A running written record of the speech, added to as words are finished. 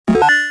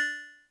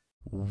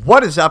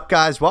What is up,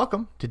 guys?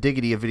 Welcome to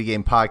Diggity, a video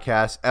game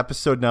podcast,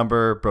 episode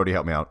number, Brody,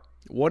 help me out.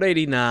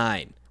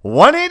 189.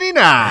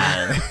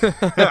 189!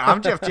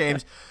 I'm Jeff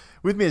James.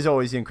 With me, as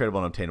always, the incredible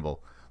and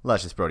unobtainable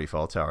luscious Brody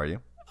Faults. How are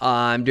you?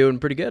 I'm doing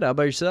pretty good. How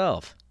about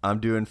yourself? I'm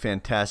doing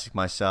fantastic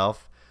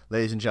myself.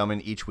 Ladies and gentlemen,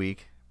 each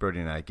week, Brody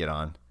and I get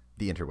on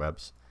the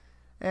interwebs,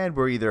 and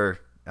we're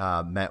either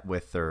met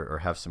with or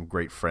have some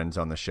great friends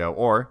on the show,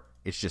 or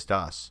it's just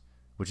us,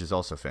 which is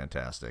also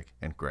fantastic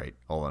and great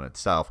all in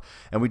itself.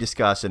 And we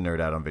discuss and nerd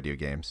out on video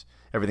games.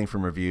 Everything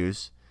from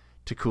reviews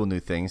to cool new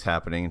things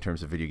happening in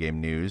terms of video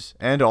game news.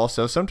 And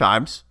also,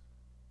 sometimes,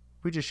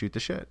 we just shoot the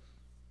shit.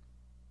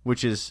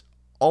 Which is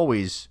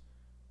always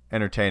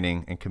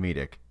entertaining and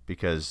comedic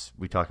because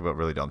we talk about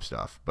really dumb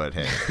stuff. But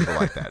hey, people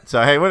like that.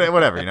 So hey,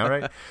 whatever, you know,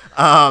 right?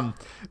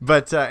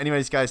 But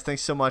anyways, guys,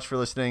 thanks so much for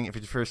listening. If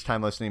it's your first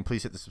time listening,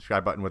 please hit the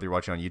subscribe button, whether you're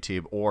watching on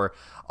YouTube or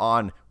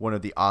on one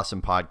of the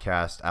awesome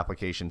podcast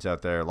applications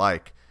out there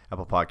like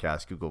Apple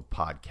Podcasts, Google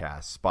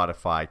Podcasts,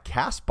 Spotify,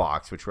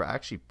 CastBox, which we're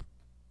actually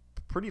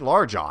pretty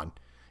large on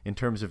in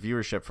terms of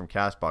viewership from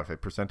CastBox, like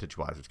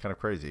percentage-wise. It's kind of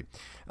crazy.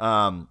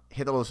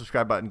 Hit the little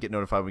subscribe button, get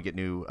notified when we get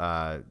new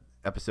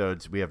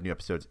episodes. We have new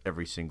episodes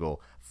every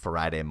single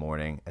Friday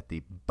morning at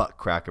the butt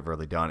crack of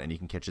early dawn, and you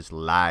can catch us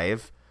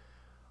live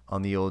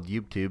on the old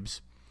YouTubes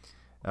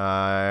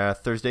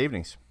Thursday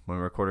evenings when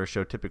we record our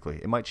show typically.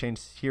 It might change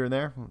here and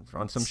there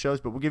on some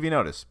shows, but we'll give you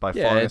notice by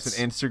following us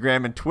on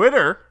Instagram and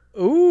Twitter.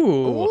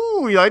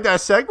 Ooh, you like that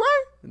segue?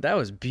 that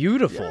was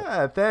beautiful.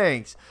 Yeah,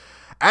 thanks.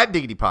 At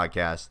Diggity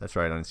Podcast, that's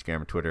right, on Instagram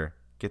and Twitter.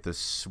 Get those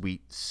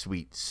sweet,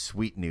 sweet,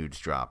 sweet nudes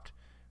dropped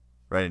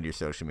right into your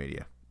social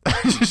media.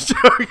 Just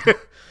joking.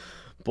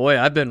 Boy,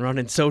 I've been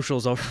running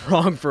socials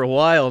wrong for a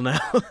while now.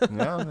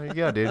 No, there you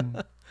go, dude.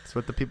 That's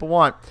what the people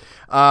want.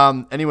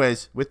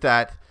 Anyways, with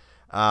that,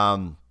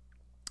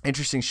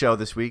 interesting show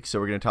this week. So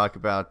we're going to talk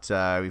about,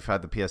 we've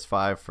had the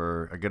PS5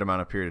 for a good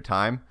amount of period of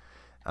time.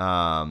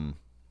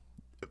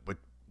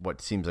 What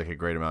seems like a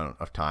great amount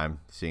of time,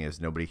 seeing as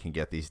nobody can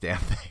get these damn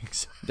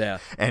things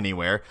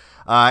anywhere.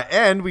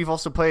 And we've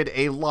also played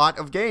a lot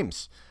of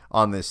games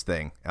on this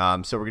thing.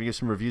 So we're going to give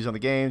some reviews on the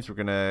games. We're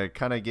going to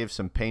kind of give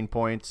some pain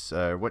points.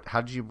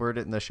 How did you word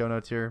it in the show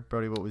notes here,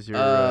 Brody? What was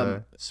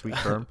your sweet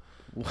term?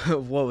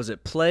 What was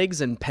it?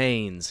 Plagues and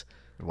pains.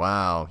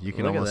 Wow, you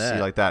can almost see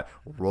like that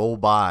roll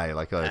by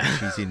like a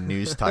cheesy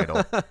news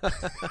title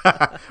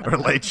or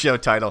late show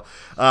title.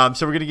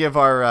 So we're going to give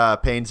our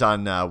pains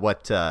on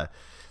what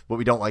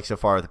we don't like so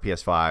far with the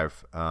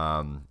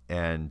PS5,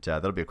 and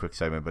that'll be a quick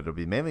segment, but it'll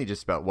be mainly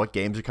just about what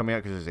games are coming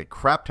out, because there's a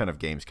crap ton of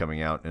games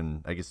coming out,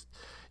 and I guess,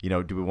 you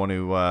know, do we want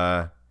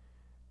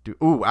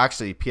to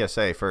actually,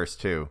 PSA first,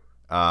 too.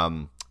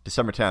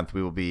 December 10th,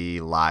 we will be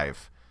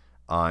live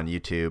on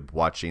YouTube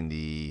watching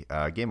the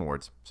Game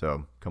Awards,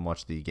 so come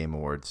watch the Game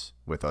Awards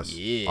with us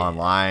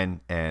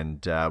online,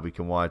 and we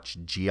can watch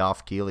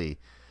Geoff Keighley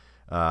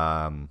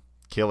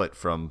kill it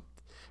from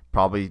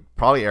Probably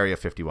Area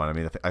 51. I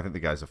mean, I think the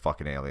guy's a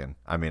fucking alien.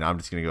 I mean, I'm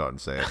just going to go out and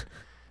say it.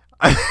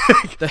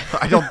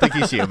 I don't think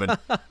he's human.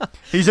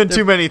 He's in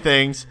too many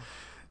things.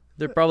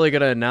 They're probably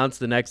going to announce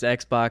the next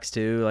Xbox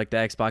too, like the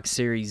Xbox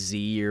Series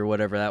Z or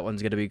whatever that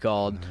one's going to be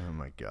called. Oh,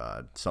 my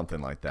God. Something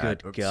like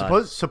that. Good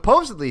God.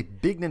 Supposedly,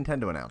 big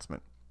Nintendo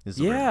announcement.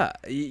 Yeah,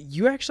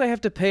 you actually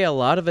have to pay a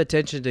lot of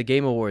attention to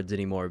Game Awards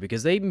anymore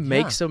because they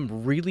make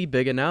some really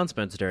big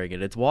announcements during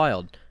it. It's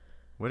wild.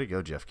 Way to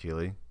go, Geoff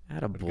Keighley.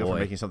 Attaboy. Go for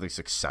making something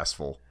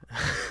successful.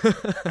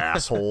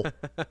 Asshole.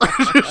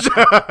 I'm just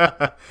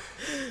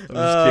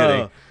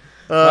kidding.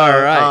 All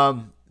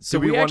right. So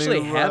we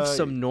actually have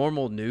some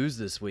normal news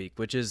this week,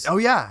 which is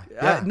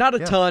not a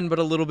ton, but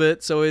a little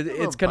bit. So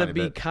it's going to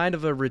be bit. kind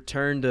of a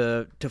return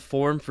to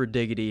form for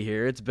Diggity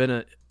here. It's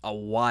been a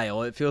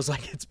while. It feels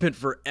like it's been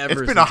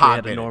forever since we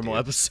had a normal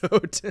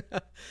episode.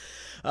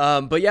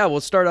 But yeah, we'll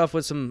start off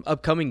with some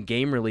upcoming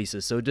game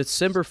releases. So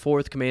December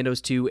 4th,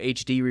 Commandos 2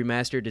 HD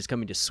Remastered is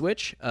coming to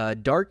Switch.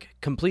 Dark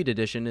Complete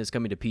Edition is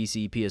coming to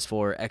PC,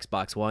 PS4,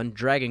 Xbox One.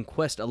 Dragon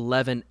Quest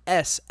XI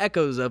S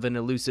Echoes of an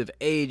Elusive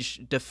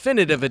Age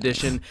Definitive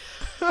Edition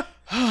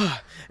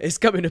is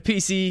coming to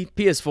PC,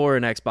 PS4,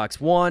 and Xbox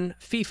One.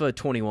 FIFA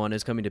 21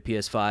 is coming to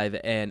PS5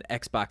 and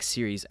Xbox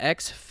Series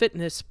X.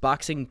 Fitness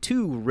Boxing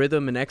 2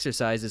 Rhythm and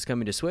Exercise is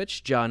coming to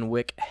Switch. John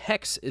Wick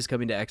Hex is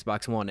coming to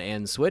Xbox One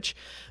and Switch.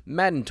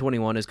 Madden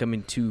 21 is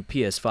coming to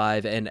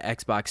PS5 and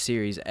Xbox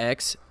Series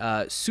X.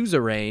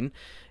 Suzerain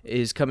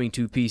is coming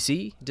to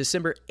PC.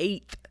 December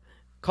 8th,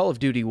 Call of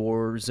Duty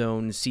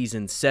Warzone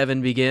Season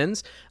 7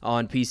 begins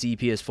on PC,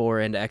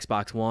 PS4, and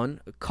Xbox One.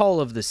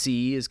 Call of the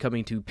Sea is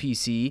coming to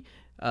PC,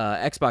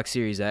 Xbox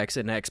Series X,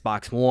 and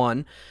Xbox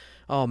One.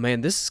 Oh, man,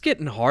 this is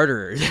getting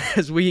harder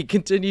as we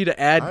continue to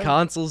add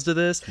consoles to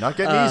this. Not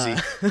getting easy.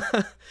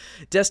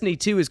 Destiny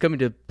 2 is coming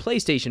to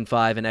PlayStation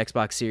 5 and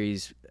Xbox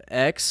Series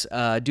X.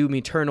 Doom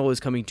Eternal is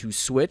coming to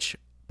Switch.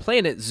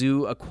 Planet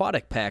Zoo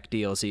Aquatic Pack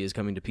DLC is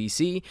coming to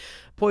PC.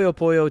 Puyo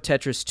Puyo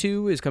Tetris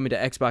 2 is coming to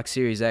Xbox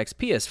Series X,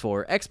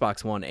 PS4,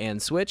 Xbox One,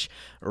 and Switch.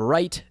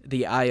 Right,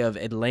 The Eye of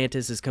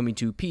Atlantis is coming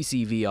to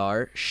PC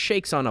VR.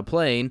 Shakes on a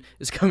Plane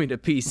is coming to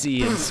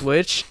PC and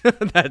Switch.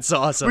 That's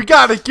awesome. We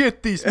gotta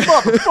get these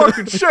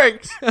motherfucking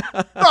shakes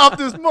off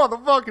this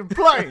motherfucking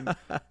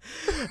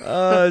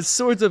plane.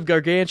 Swords of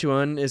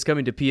Gargantuan is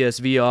coming to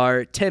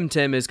PSVR.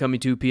 Temtem is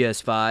coming to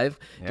PS5.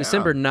 Yeah.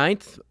 December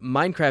 9th,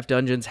 Minecraft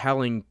Dungeons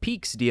Howling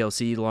Peaks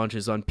DLC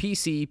launches on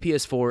PC,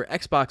 PS4,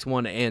 Xbox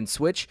One, and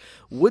Switch.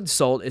 Wood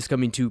Salt is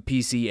coming to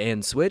PC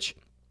and Switch.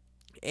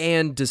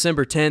 And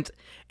December 10th,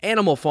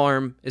 Animal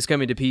Farm is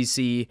coming to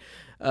PC.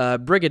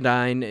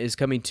 Brigandine is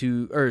coming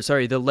to,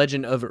 The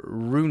Legend of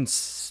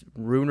Runercia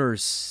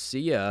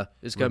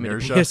is coming to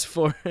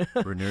PS4.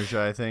 Runercia,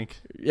 I think.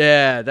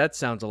 Yeah, that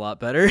sounds a lot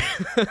better.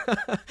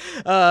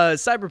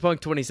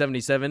 Cyberpunk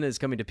 2077 is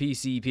coming to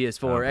PC,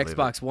 PS4,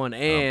 Xbox One,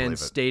 and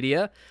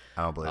Stadia.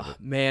 I don't believe it.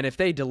 Man, if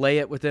they delay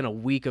it within a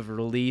week of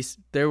release,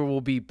 there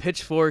will be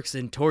pitchforks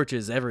and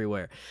torches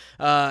everywhere.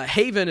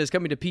 Haven is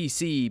coming to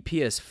PC,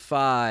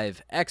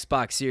 PS5,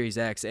 Xbox Series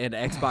X, and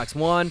Xbox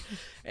One.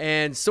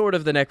 And Sword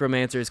of the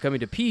Necromancer is coming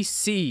to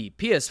PC,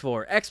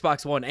 PS4,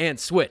 Xbox One, and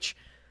Switch.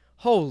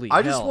 Holy hell.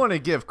 I just want to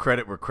give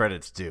credit where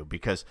credit's due,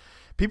 because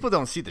people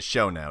don't see the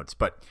show notes,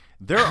 but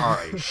there are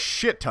a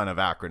shit ton of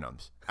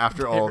acronyms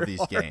after all of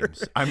these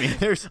games. I mean,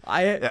 there's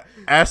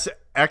XSX,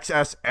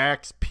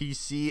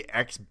 PC,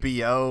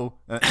 XBO,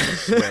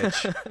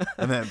 Switch,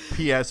 and then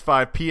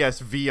PS5,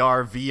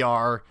 PSVR,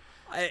 VR,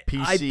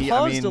 PC. I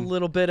paused a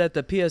little bit at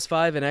the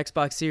PS5 and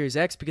Xbox Series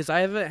X because I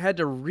haven't had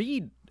to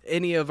read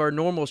any of our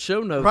normal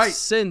show notes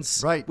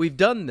since we've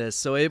done this,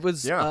 so it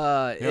was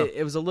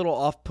it was a little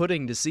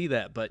off-putting to see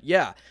that, but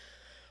yeah.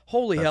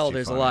 Holy hell,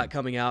 there's a lot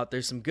coming out.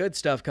 There's some good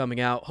stuff coming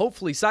out.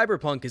 Hopefully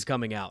Cyberpunk is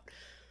coming out.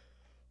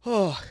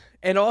 Oh,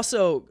 and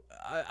also,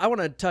 I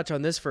want to touch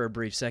on this for a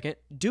brief second.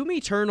 Doom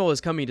Eternal is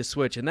coming to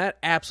Switch, and that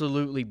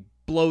absolutely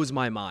blows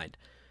my mind.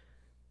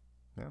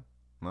 Yeah,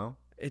 well.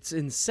 It's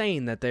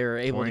insane that they're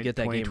able to get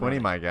that game 2020,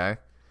 running. my guy.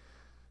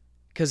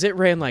 Because it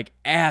ran like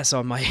ass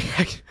on my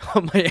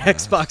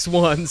Xbox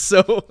One,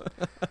 so...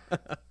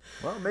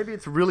 Well, maybe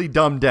it's really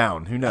dumbed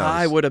down. Who knows?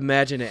 I would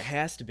imagine it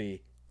has to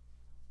be.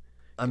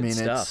 I mean,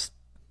 it's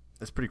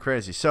pretty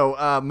crazy.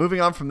 So, moving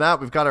on from that,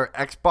 we've got our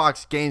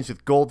Xbox games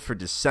with gold for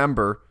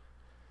December.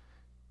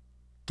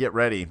 Get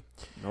ready.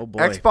 Oh, boy.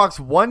 Xbox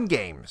One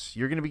games.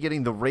 You're going to be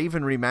getting The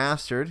Raven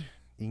Remastered.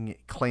 You can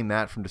claim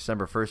that from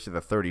December 1st to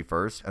the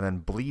 31st. And then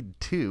Bleed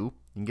 2. You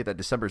can get that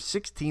December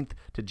 16th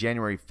to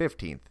January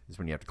 15th is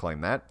when you have to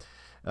claim that.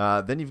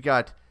 Then you've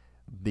got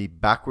the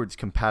backwards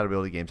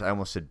compatibility games. I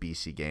almost said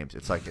BC games.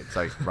 It's like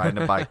riding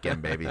a bike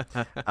again, baby.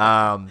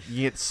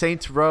 You get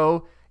Saints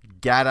Row,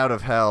 Gat Out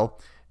of Hell.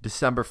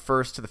 December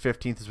 1st to the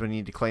 15th is when you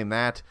need to claim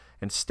that.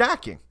 And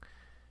Stacking,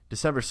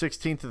 December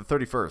 16th to the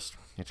 31st. You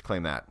have to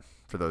claim that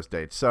for those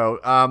dates. So,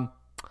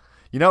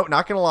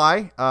 not going to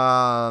lie.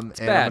 I'm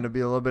going to be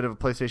a little bit of a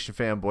PlayStation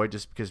fanboy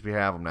just because we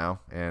have them now.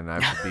 And I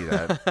have to be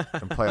that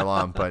and play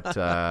along. But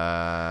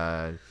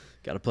got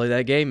to play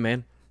that game,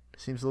 man.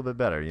 Seems a little bit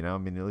better, I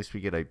mean, at least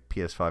we get a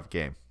PS5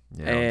 game.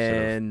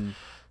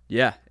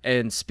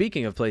 And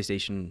speaking of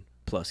PlayStation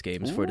Plus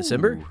games for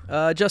December,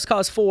 Just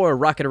Cause 4,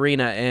 Rocket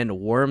Arena, and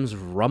Worms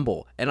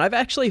Rumble. And I've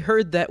actually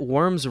heard that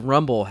Worms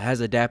Rumble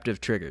has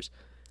adaptive triggers.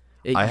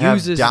 I have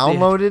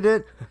downloaded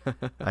it.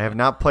 I have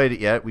not played it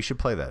yet. We should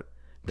play that.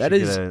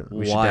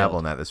 We should dabble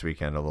in that this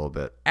weekend a little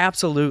bit.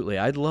 Absolutely.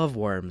 I love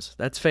Worms.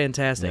 That's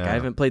fantastic. Yeah. I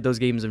haven't played those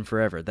games in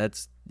forever.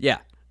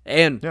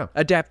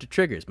 Adaptive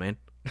triggers, man.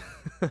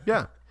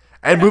 Yeah.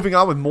 And moving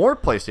on with more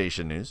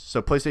PlayStation news.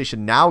 So PlayStation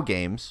Now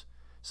games,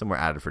 some were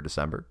added for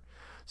December.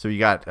 So you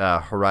got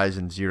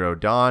Horizon Zero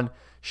Dawn,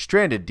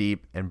 Stranded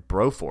Deep, and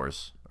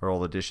Broforce are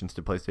all additions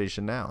to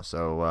PlayStation Now.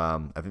 So I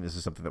think this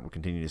is something that we'll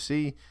continue to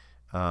see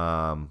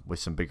with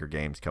some bigger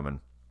games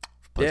coming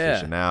for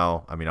PlayStation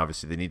Now. I mean,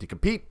 obviously they need to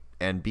compete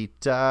and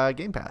beat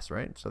Game Pass,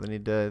 right? So they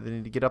need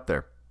to get up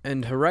there.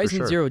 And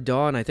Horizon Zero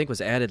Dawn, I think, was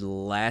added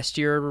last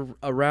year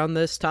around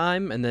this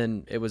time, and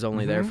then it was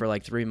only there for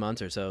like 3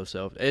 months or so.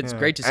 So it's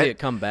great to see it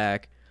come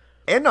back.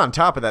 And on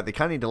top of that, they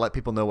kind of need to let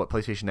people know what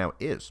PlayStation Now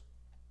is.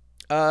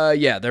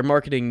 Their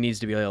marketing needs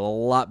to be a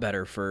lot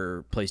better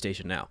for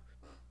PlayStation Now.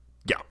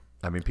 Yeah.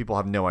 I mean, people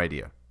have no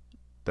idea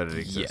that it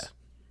exists.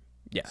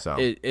 Yeah. So.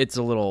 It's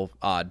a little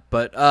odd.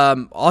 But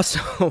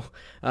also,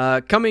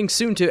 coming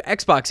soon to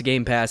Xbox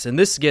Game Pass, and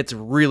this gets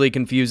really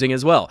confusing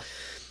as well.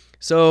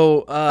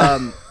 So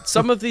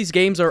some of these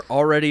games are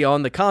already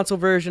on the console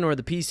version or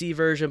the PC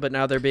version, but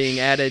now they're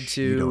being added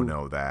to... You don't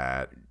know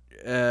that.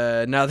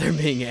 Now they're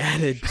being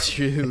added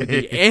to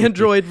the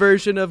Android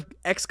version of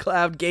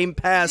xCloud Game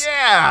Pass.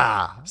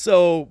 Yeah!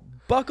 So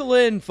buckle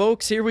in,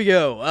 folks. Here we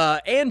go.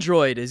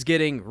 Android is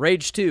getting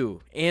Rage 2.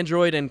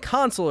 Android and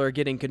console are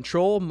getting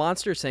Control,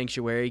 Monster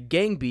Sanctuary,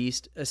 Gang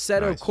Beast,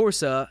 Assetto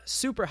Corsa,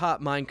 Super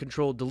Hot Mind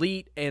Control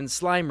Delete, and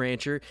Slime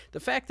Rancher. The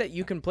fact that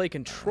you can play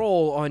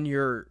Control on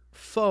your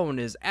phone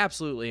is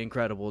absolutely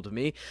incredible to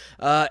me.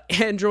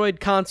 Android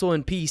console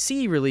and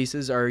PC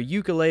releases are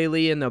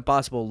Yooka-Laylee and the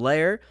Impossible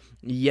Lair,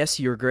 Yes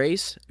Your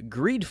Grace,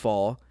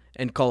 Greedfall,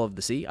 and Call of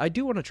the Sea. I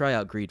do want to try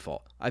out Greedfall.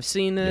 I've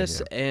seen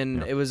this,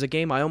 and it was a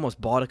game I almost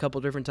bought a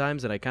couple different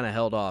times, and I kind of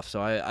held off,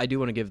 so I do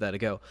want to give that a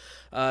go.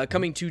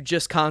 Coming to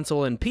just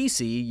console and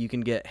PC, you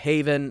can get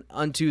Haven,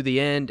 Unto the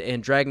End,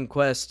 and Dragon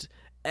Quest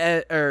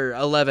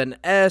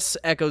 11S,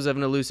 Echoes of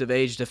an Elusive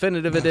Age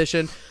Definitive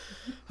Edition.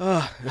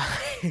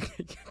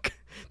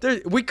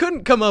 We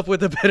couldn't come up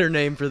with a better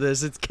name for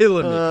this. It's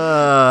killing me.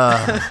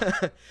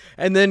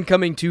 And then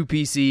coming to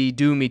PC,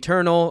 Doom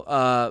Eternal,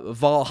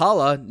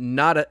 Valhalla,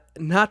 not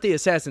the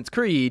Assassin's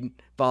Creed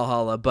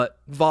Valhalla, but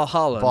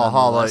Valhalla.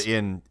 Valhalla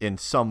in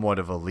somewhat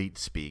of elite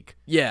speak.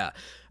 Yeah,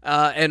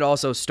 and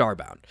also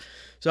Starbound.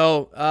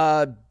 So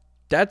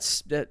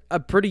that's a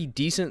pretty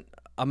decent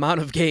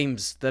amount of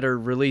games that are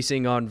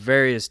releasing on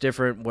various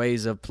different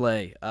ways of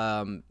play.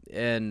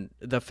 And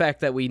the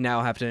fact that we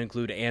now have to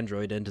include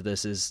Android into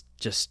this is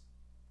just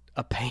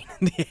a pain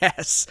in the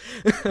ass.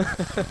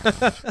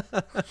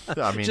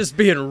 I mean, just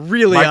being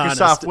really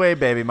honest. Microsoft way,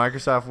 baby.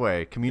 Microsoft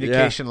way.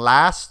 Communication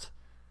last.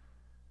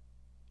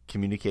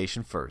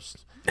 Communication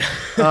first.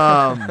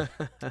 Hey,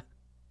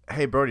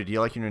 Brody, do you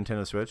like your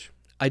Nintendo Switch?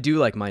 I do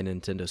like my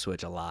Nintendo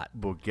Switch a lot.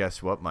 Well,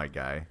 guess what, my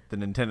guy? The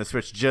Nintendo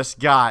Switch just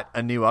got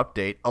a new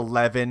update,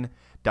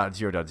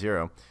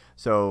 11.0.0.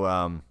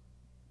 So,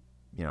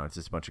 it's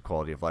just a bunch of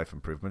quality of life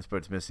improvements, but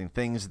it's missing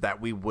things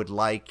that we would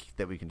like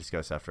that we can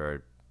discuss after I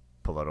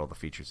pull out all the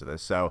features of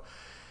this. So,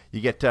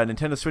 you get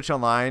Nintendo Switch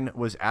Online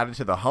was added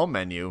to the home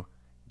menu.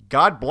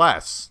 God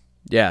bless.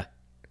 Yeah,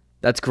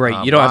 that's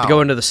great. You don't have to go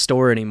into the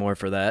store anymore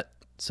for that.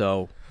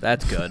 So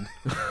that's good.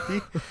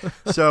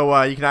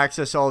 So you can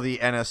access all the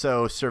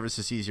NSO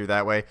services easier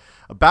that way.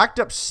 Backed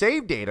up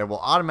save data will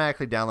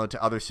automatically download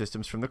to other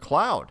systems from the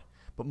cloud,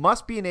 but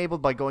must be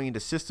enabled by going into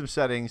System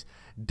Settings,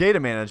 Data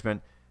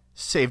Management,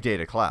 Save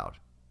Data Cloud.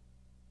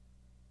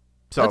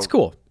 So that's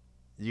cool.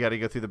 You got to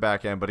go through the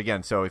back end. But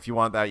again, so if you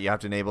want that, you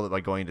have to enable it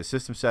by going into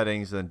System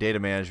Settings, then Data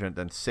Management,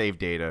 then Save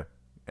Data,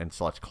 and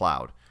select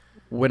Cloud.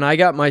 When I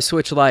got my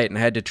Switch Lite and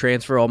had to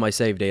transfer all my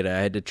save data, I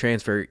had to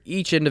transfer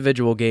each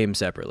individual game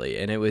separately,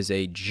 and it was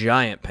a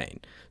giant pain.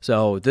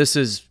 So this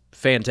is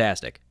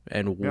fantastic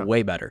and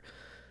way better.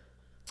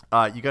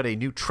 You got a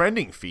new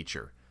trending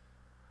feature.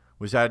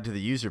 Was added to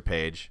the user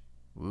page.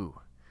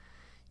 Ooh.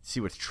 See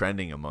what's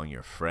trending among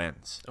your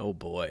friends. Oh,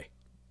 boy.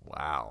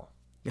 Wow.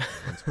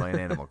 Let's play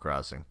Animal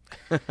Crossing.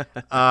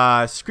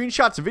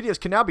 Screenshots and videos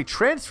can now be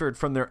transferred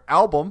from their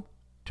album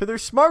to their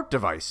smart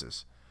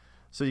devices.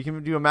 So you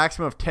can do a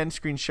maximum of 10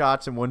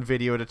 screenshots and one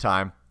video at a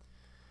time.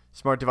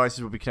 Smart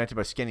devices will be connected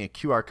by scanning a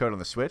QR code on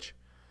the Switch.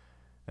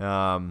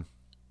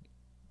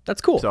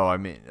 That's cool. So, I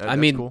mean,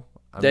 that's cool.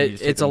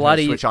 It's a lot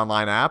of Switch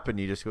Online app, and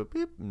you just go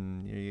beep,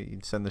 and you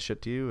send the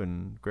shit to you,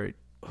 and great.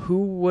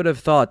 Who would have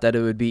thought that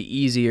it would be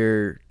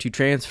easier to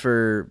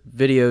transfer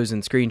videos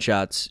and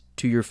screenshots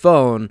to your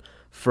phone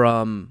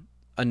from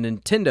a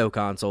Nintendo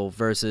console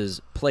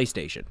versus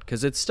PlayStation?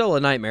 Because it's still a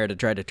nightmare to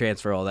try to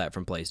transfer all that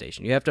from PlayStation.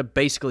 You have to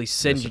basically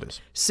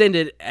send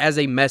it as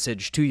a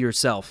message to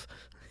yourself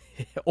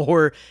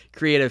or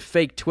create a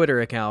fake Twitter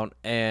account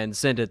and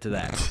send it to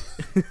that.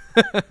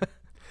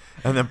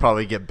 And then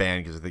probably get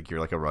banned because I think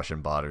you're like a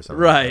Russian bot or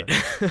something. Right.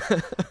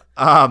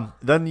 Like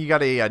then you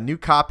got a new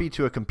copy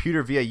to a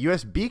computer via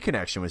USB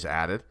connection was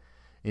added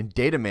in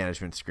data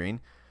management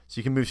screen. So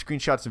you can move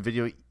screenshots and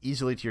video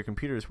easily to your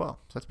computer as well.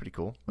 So that's pretty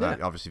cool. Yeah.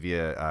 Obviously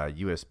via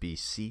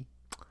USB-C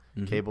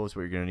cable is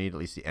what you're going to need, at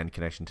least the end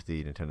connection to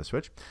the Nintendo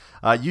Switch.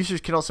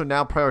 Users can also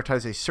now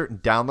prioritize a certain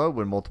download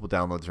when multiple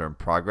downloads are in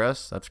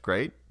progress. That's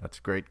great. That's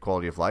great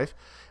quality of life.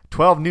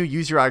 12 new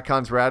user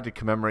icons were added to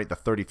commemorate the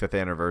 35th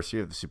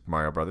anniversary of the Super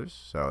Mario Brothers.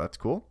 So that's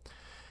cool.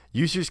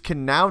 Users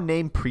can now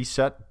name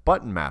preset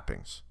button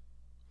mappings.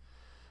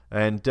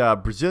 And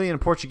Brazilian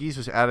and Portuguese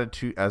was added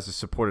to as a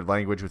supported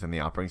language within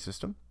the operating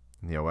system,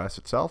 in the OS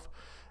itself.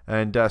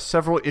 And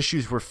several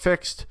issues were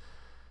fixed,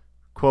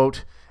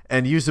 quote,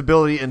 and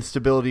usability and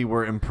stability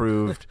were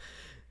improved,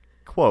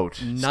 quote.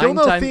 Still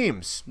no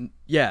themes.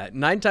 Yeah,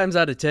 9 times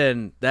out of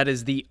 10, that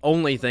is the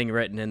only thing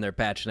written in their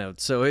patch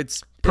notes. So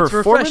it's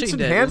performance refreshing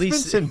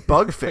enhancements and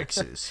bug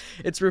fixes.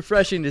 It's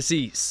refreshing to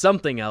see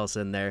something else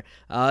in there.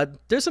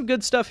 There's some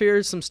good stuff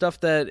here, some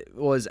stuff that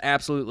was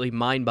absolutely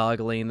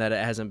mind-boggling that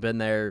it hasn't been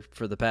there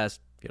for the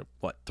past,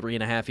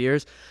 3.5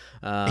 years.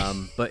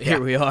 But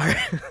here we are.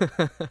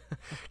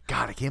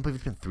 God, I can't believe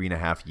it's been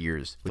 3.5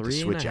 years with the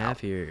Switch out.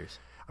 3.5 years.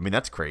 I mean,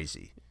 that's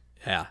crazy.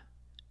 Yeah.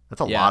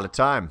 That's a lot of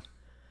time.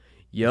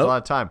 Yep. That's a lot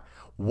of time.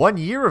 1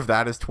 year of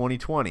that is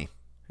 2020.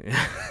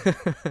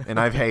 And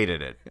I've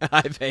hated it.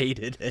 I've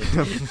hated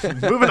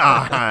it. Moving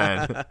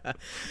on.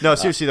 No,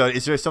 seriously though,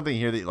 is there something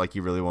here that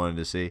you really wanted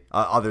to see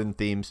other than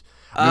themes?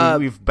 I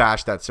mean, we've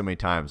bashed that so many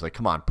times. Like,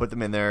 come on, put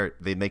them in there.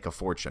 They make a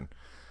fortune.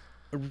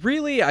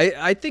 Really,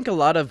 I think a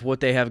lot of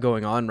what they have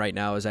going on right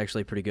now is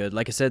actually pretty good.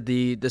 Like I said,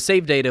 the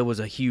save data was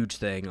a huge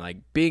thing. Like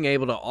being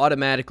able to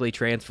automatically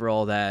transfer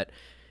all that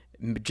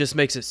just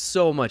makes it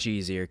so much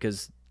easier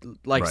because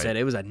like I said,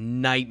 it was a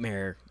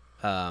nightmare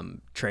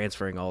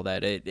transferring all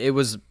that. It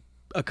was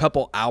a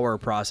couple hour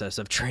process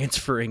of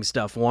transferring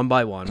stuff one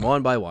by one,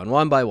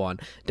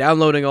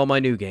 downloading all my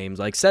new games.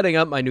 Like setting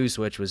up my new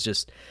Switch was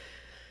just,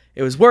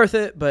 it was worth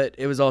it, but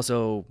it was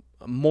also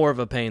more of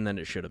a pain than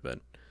it should have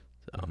been.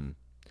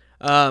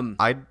 So,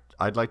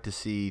 I'd like to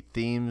see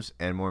themes,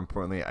 and more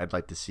importantly, I'd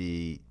like to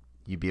see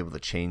you be able to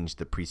change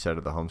the preset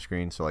of the home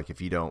screen. So like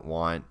if you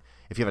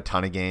have a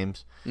ton of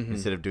games,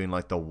 instead of doing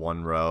like the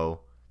one row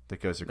that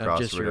goes across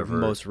just your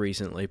most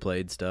recently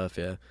played stuff,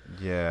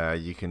 yeah,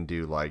 you can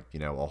do like, you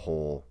know, a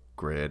whole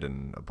grid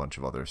and a bunch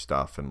of other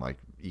stuff, and like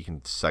you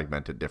can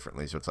segment it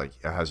differently, so it's like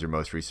it has your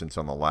most recents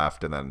on the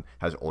left and then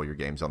has all your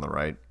games on the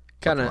right,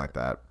 something like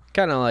that.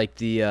 Kind of like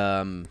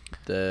the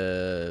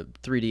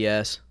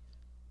 3DS,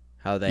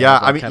 how they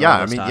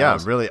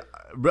really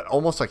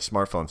almost like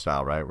smartphone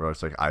style, right? Where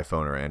it's like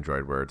iPhone or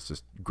Android, where it's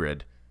just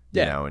grid,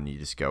 you know, and you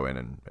just go in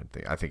and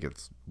I think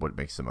it's what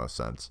makes the most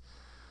sense.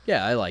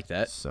 Yeah, I like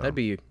that. So, that'd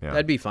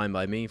be fine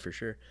by me for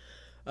sure.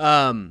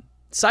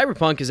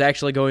 Cyberpunk is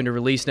actually going to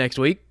release next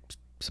week,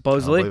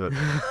 supposedly.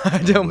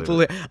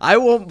 I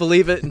won't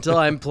believe it until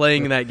I'm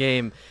playing that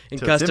game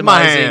and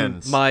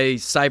customizing my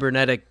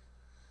cybernetic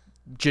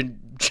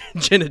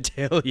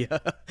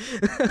genitalia.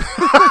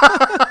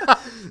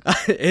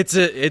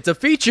 It's a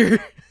feature.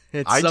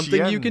 It's IGN,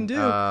 something you can do.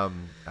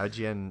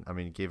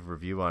 IGN, gave a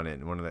review on it,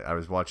 and I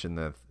was watching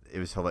it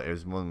was hilarious. It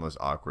was one of the most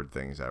awkward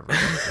things ever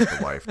with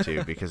the wife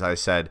too, because I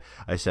said,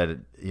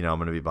 you know, I'm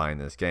going to be buying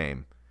this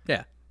game.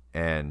 Yeah.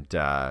 And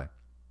the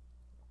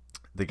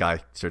guy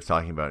starts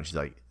talking about it, and she's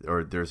like,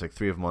 or there's like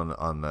three of them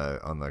on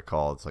the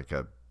call. It's like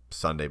a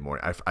Sunday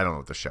morning. I don't know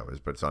what the show is,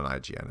 but it's on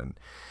IGN, and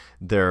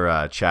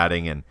they're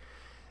chatting, and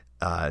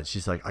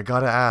she's like, I've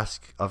got to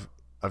ask.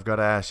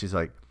 She's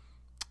like,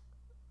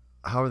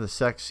 how are the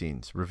sex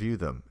scenes? Review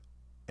them.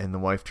 And the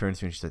wife turns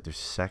to me and she's like, there's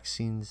sex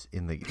scenes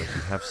in the, like, you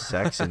have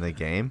sex in the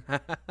game? And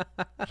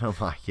I'm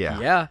like, yeah.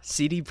 Yeah,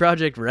 CD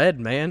Projekt Red,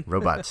 man.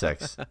 Robot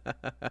sex.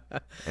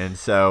 And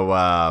so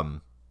I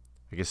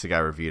guess the guy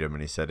reviewed him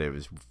and he said it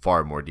was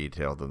far more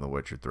detailed than The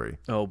Witcher 3.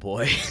 Oh,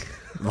 boy.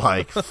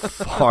 Like,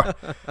 far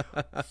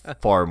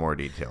more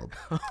detailed.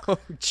 Oh,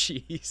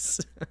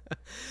 jeez.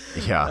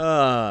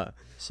 Yeah.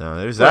 So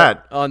there's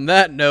that. On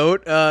that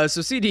note,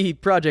 so CD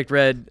Projekt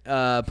Red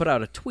put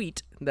out a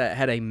tweet that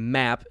had a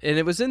map, and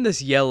it was in this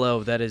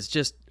yellow that is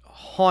just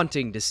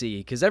haunting to see,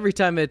 because every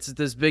time it's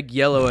this big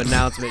yellow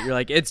announcement, you're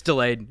like, it's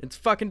delayed. It's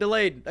fucking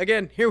delayed.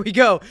 Again, here we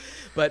go.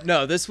 But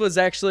no, this was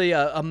actually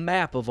a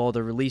map of all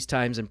the release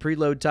times and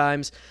preload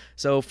times.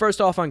 So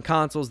first off, on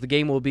consoles, the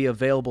game will be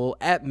available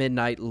at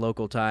midnight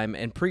local time,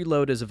 and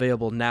preload is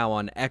available now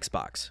on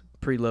Xbox.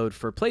 Preload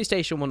for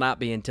PlayStation will not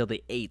be until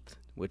the 8th,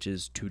 which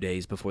is 2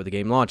 days before the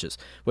game launches,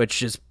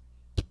 which is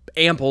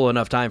ample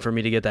enough time for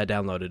me to get that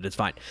downloaded. It's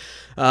fine.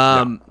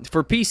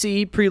 For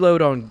PC,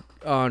 preload on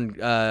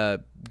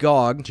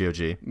GOG.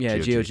 GOG. Yeah,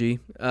 GOG.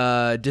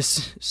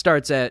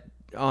 Starts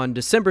on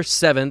December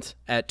 7th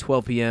at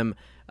 12 p.m.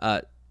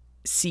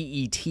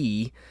 CET,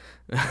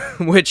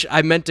 which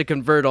I meant to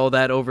convert all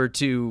that over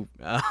to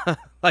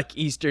like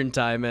Eastern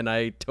time, and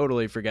I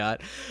totally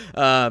forgot.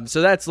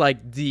 So that's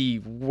like the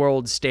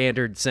world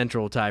standard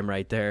Central time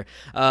right there.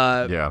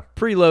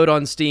 Preload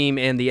on Steam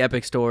and the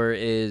Epic Store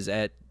is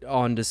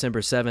on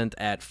December 7th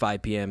at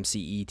 5 p.m.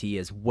 CET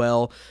as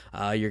well.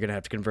 You're going to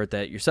have to convert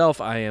that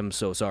yourself. I am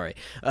so sorry.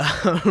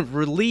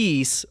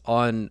 Release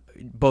on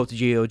both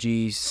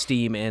GOG,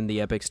 Steam, and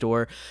the Epic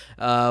Store.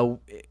 And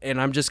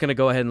I'm just going to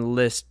go ahead and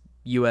list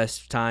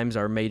U.S. times,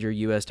 our major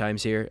U.S.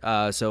 times here.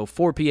 So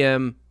 4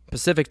 p.m.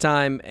 Pacific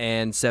time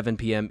and 7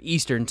 p.m.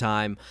 Eastern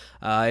time.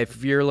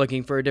 If you're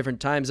looking for a different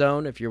time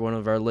zone, if you're one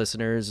of our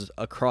listeners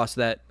across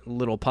that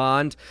little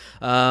pond,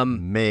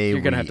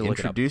 you're gonna have to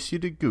introduce you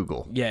to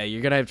Google. Yeah,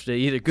 you're gonna have to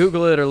either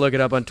Google it or look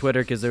it up on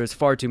Twitter, because there's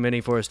far too many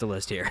for us to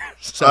list here.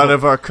 So, out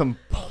of our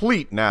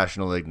complete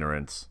national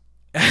ignorance,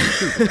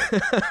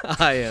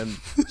 I am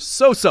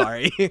so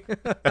sorry.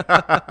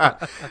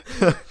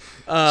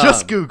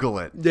 Just Google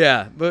it.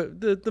 Yeah, but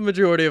the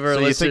majority of our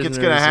listeners you think it's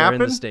gonna happen?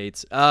 Are in the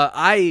States.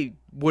 I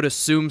would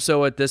assume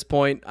so at this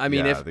point. I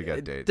mean,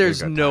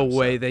 there's no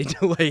way they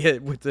delay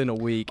it within a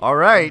week. All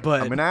right,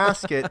 but I'm going to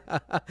ask it.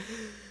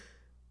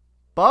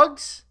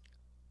 Bugs?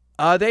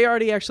 They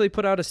already actually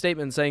put out a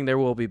statement saying there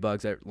will be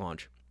bugs at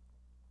launch.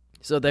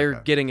 So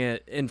they're getting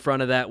it in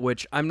front of that,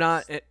 which I'm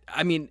not.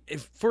 I mean,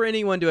 for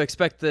anyone to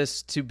expect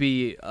this to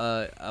be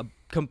a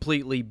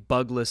completely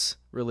bugless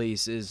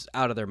release is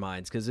out of their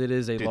minds, because it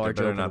is a large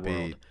open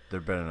world. There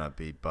better not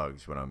be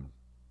bugs when I'm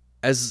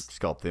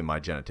sculpting my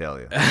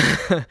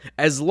genitalia.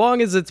 As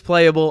long as it's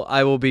playable,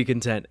 I will be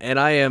content, and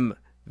I am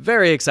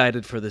very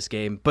excited for this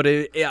game. But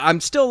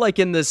I'm still like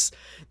in this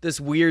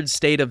weird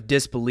state of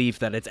disbelief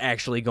that it's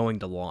actually going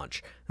to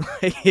launch.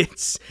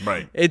 It's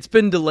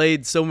been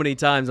delayed so many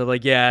times. I'm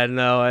like, yeah,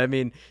 no, I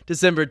mean,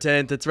 December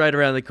 10th, it's right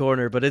around the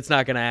corner, but it's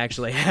not going to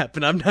actually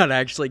happen. I'm not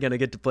actually going to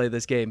get to play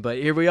this game, but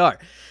here we are.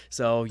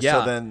 So, yeah.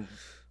 So then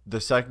the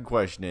second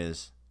question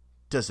is,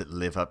 does it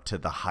live up to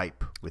the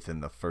hype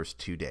within the first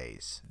 2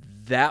 days?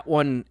 That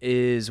one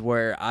is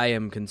where I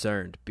am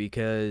concerned,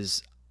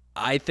 because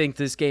I think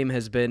this game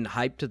has been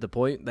hyped to the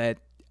point that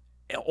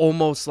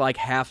almost like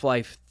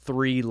Half-Life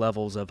 3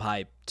 levels of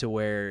hype, to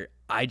where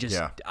I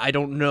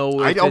don't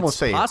know if I'd almost it's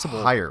say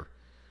possible. Higher.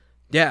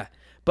 Yeah.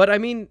 But I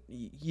mean,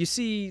 you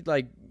see,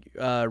 like,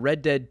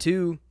 Red Dead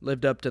 2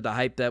 lived up to the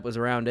hype that was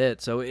around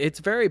it. So it's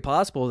very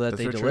possible that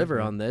they deliver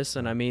on this.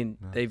 And I mean,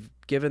 they've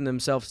given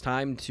themselves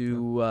time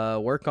to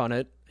work on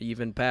it,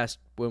 even past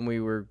when we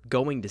were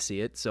going to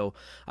see it. So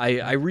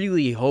I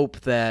really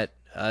hope that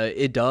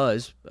it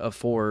does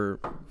for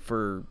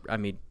I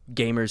mean,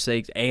 gamers'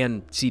 sake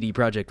and CD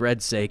Projekt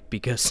Red's sake,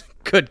 because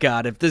good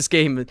God, if this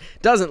game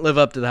doesn't live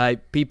up to the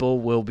hype, people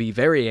will be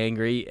very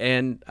angry.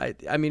 And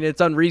I mean,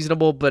 it's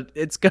unreasonable, but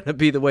it's going to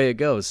be the way it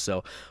goes.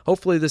 So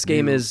hopefully this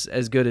game is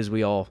as good as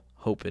we all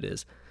hope it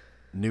is.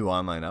 New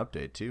online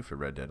update too for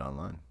Red Dead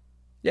Online.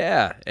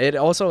 Yeah, it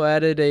also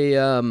added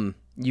a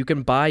you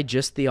can buy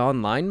just the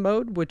online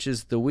mode, which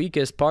is the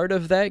weakest part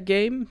of that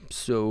game.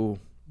 So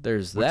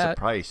there's What's that. the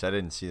price? I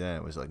didn't see that.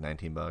 It was like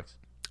 $19.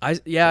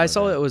 I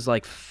saw it was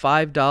like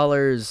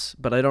 $5,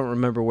 but I don't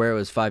remember where it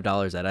was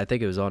 $5 at. I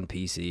think it was on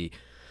PC.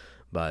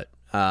 But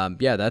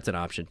yeah, that's an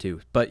option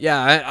too. But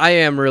yeah, I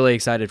am really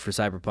excited for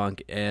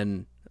Cyberpunk,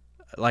 and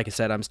like I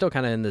said, I'm still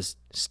kind of in this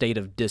state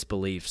of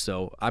disbelief.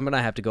 So I'm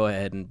gonna have to go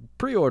ahead and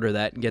pre-order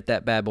that and get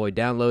that bad boy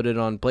downloaded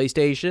on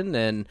PlayStation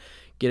and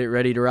get it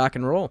ready to rock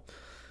and roll.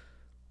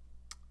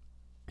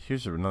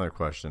 Here's another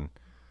question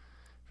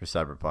for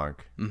Cyberpunk.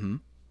 Mm-hmm.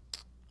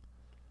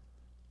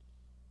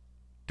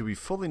 Do we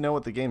fully know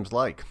what the game's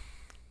like?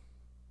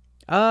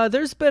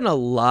 There's been a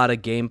lot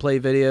of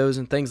gameplay videos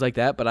and things like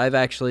that, but I've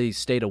actually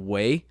stayed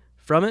away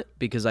from it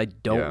because I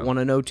don't want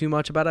to know too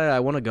much about it. I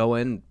want to go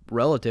in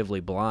relatively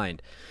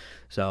blind.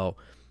 So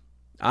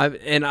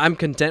I'm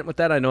content with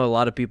that. I know a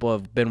lot of people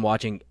have been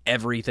watching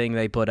everything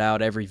they put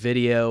out, every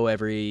video,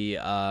 every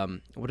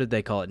what did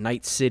they call it?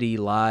 Night City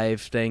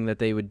Live thing that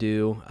they would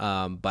do.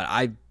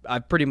 But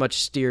I've pretty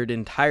much steered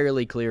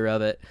entirely clear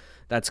of it.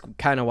 That's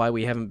kind of why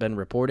we haven't been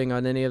reporting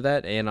on any of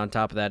that. And on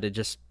top of that, it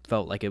just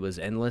felt like it was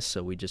endless,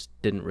 so we just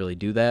didn't really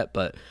do that.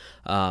 But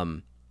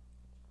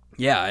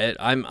yeah,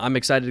 I'm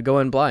excited to go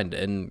in blind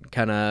and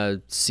kind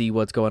of see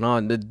what's going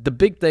on. The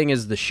big thing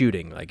is the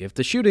shooting. Like, if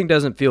the shooting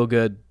doesn't feel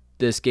good,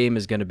 this game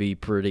is going to be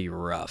pretty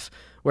rough.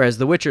 Whereas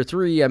The Witcher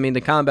 3, I mean,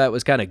 the combat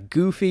was kind of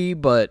goofy,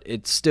 but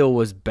it still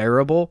was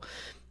bearable.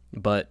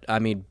 But, I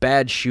mean,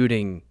 bad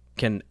shooting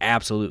can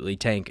absolutely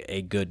tank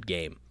a good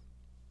game.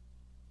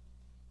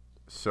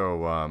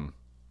 So,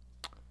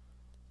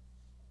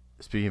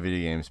 speaking of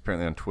video games,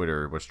 apparently on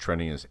Twitter, what's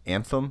trending is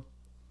Anthem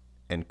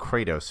and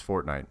Kratos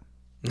Fortnite.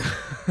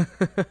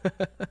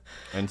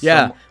 And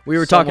yeah, we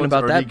were talking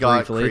about that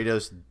briefly. briefly.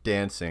 Kratos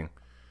dancing.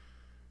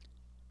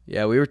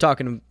 Yeah, we were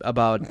talking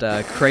about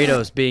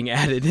Kratos being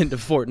added into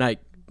Fortnite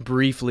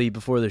briefly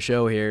before the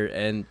show here,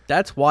 and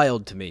that's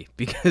wild to me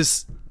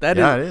because it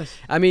is.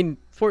 I mean,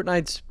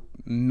 Fortnite's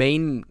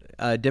main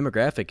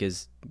demographic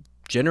is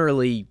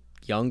generally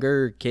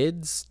younger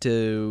kids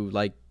to,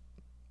 like,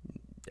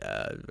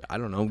 I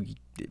don't know,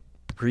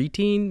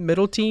 preteen,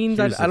 middle teens.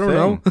 I don't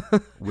know.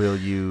 Will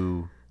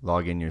you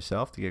log in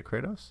yourself to get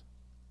Kratos?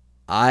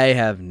 I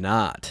have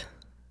not.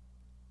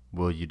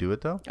 Will you do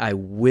it, though? I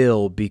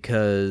will,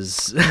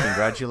 because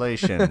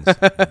congratulations.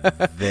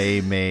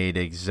 They made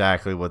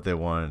exactly what they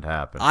wanted to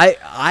happen.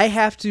 I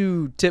have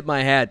to tip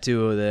my hat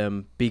to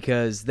them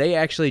because they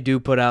actually do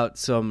put out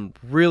some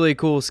really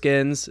cool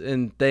skins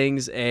and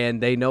things,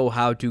 and they know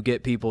how to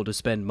get people to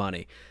spend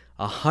money.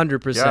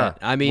 100%. Yeah.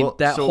 I mean,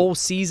 whole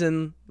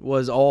season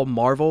was all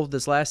Marvel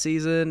this last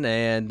season,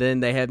 and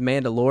then they had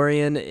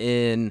Mandalorian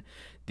in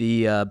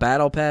the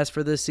Battle Pass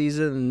for this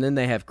season, and then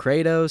they have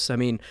Kratos. I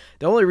mean,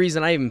 the only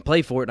reason I even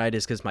play Fortnite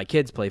is because my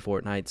kids play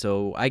Fortnite,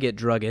 so I get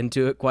drug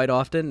into it quite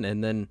often,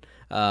 and then,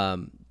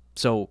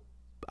 so,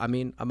 I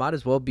mean, I might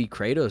as well be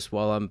Kratos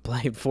while I'm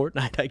playing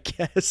Fortnite, I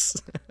guess.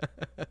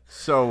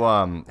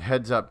 So,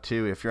 heads up,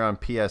 too, if you're on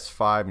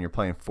PS5 and you're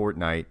playing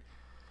Fortnite,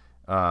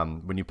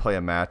 when you play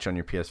a match on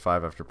your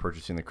PS5 after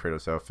purchasing the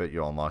Kratos outfit,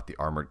 you'll unlock the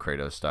armored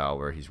Kratos style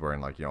where he's wearing,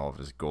 like, you know, all of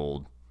his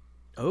gold.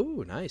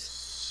 Oh, nice.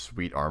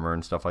 Sweet armor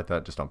and stuff like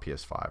that just on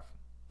PS5.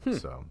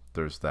 So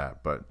there's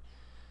that. But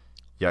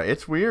yeah,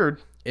 it's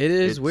weird.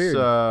 It's weird.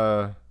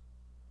 I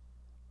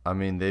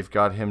mean, they've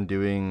got him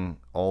doing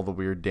all the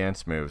weird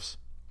dance moves,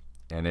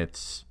 and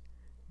it's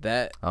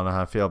that I don't know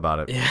how I feel about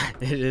it. Yeah,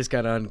 it is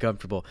kind of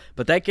uncomfortable.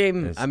 But that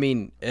game, I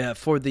mean,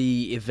 for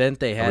the event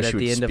they had at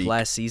the end of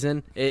last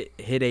season, it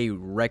hit a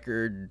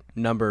record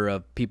number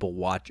of people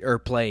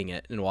playing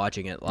it and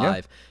watching it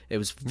live. Yeah. It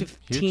was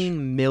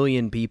 15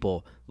 million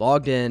people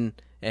logged in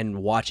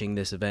and watching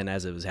this event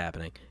as it was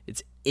happening.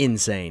 It's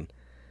insane.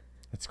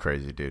 It's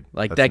crazy, dude.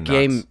 Like, that's that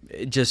nuts.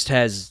 Game just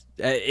has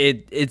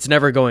it's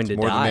never going to die.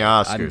 More than the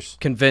Oscars. I'm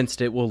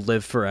convinced it will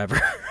live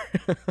forever.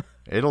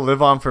 It'll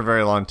live on for a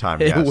very long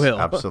time. It will.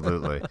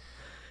 Absolutely.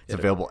 It's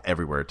available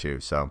everywhere too.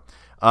 So,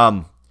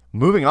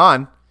 moving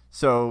on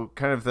So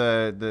kind of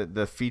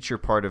the feature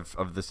part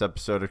of this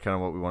episode is kind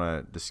of what we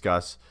want to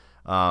discuss.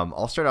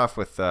 I'll start off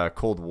with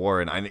Cold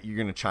War, and you're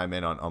going to chime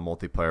in on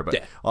multiplayer,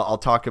 but I'll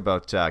talk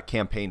about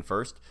campaign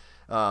first.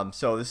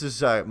 So this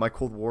is my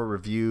Cold War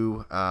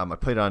review. I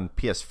played on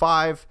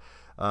PS5.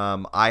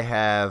 I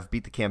have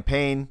beat the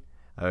campaign.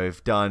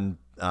 I've done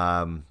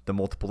the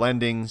multiple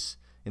endings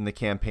in the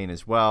campaign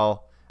as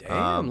well.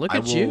 Damn, look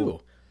at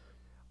you.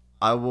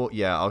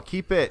 I'll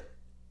keep it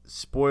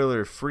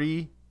spoiler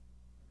free.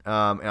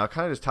 And I'll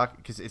kind of just talk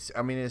because it's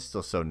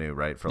still so new,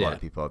 right, for a lot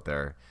of people out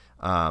there.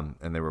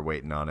 And they were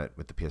waiting on it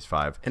with the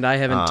PS5. And I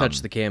haven't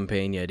touched the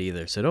campaign yet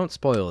either, so don't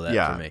spoil that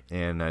for me.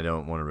 And I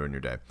don't want to ruin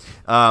your day.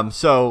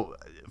 So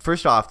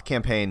first off, the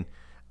campaign,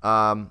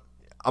 I'm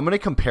going to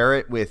compare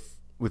it with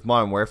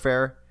Modern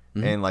Warfare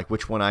and like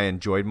which one I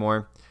enjoyed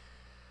more.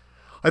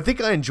 I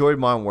think I enjoyed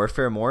Modern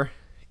Warfare more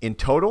in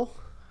total.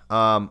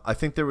 I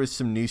think there was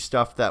some new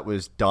stuff that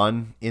was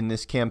done in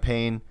this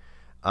campaign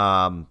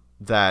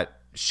that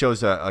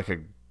shows a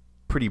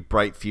pretty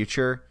bright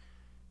future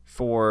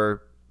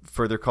for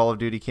further Call of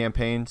Duty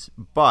campaigns,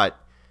 but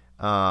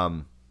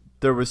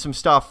there was some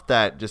stuff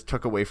that just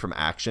took away from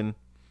action,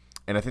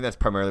 and I think that's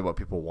primarily what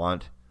people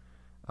want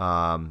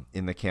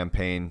in the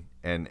campaign.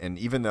 And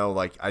even though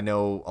like I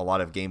know a lot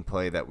of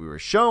gameplay that we were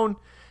shown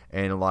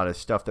and a lot of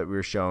stuff that we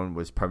were shown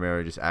was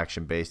primarily just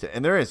action based,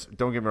 and there is,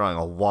 don't get me wrong,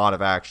 a lot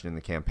of action in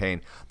the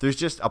campaign, there's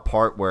just a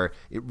part where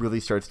it really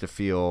starts to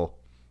feel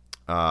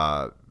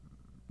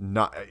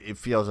it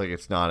feels like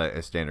it's not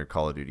a standard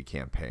Call of Duty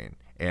campaign.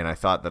 And I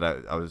thought that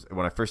I was,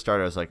 when I first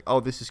started, I was like, oh,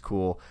 this is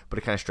cool, but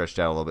it kind of stretched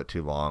out a little bit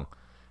too long.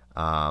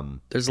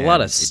 There's a lot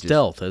of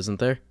stealth,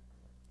 isn't there?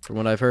 From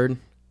what I've heard.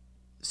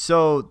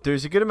 So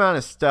there's a good amount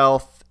of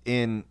stealth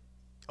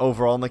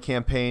overall in the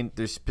campaign.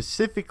 There's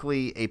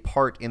specifically a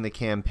part in the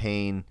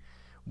campaign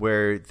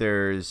where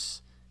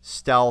there's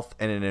stealth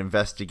and an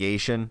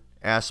investigation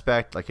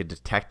aspect, like a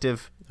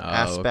detective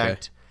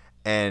aspect,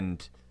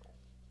 and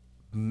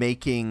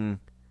making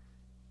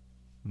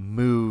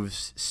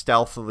moves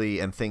stealthily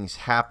and things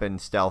happen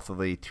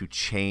stealthily to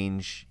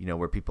change,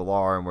 where people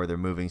are and where they're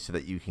moving so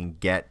that you can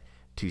get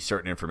to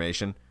certain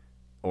information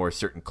or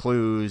certain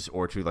clues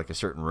or to like a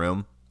certain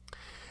room.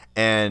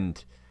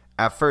 And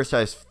at first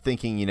I was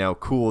thinking,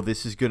 cool,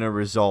 this is going to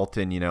result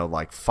in,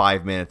 like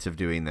 5 minutes of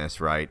doing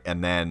this, right?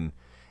 And then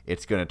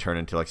it's going to turn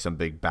into like some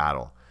big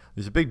battle.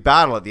 There's a big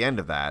battle at the end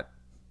of that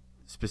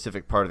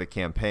specific part of the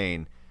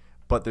campaign,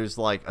 but there's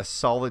like a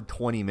solid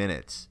 20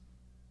 minutes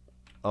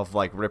of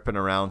like ripping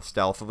around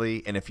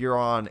stealthily, and if you're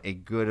on a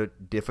good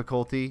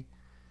difficulty,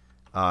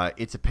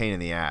 it's a pain in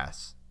the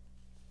ass,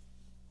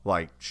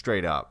 like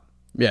straight up.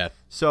 Yeah.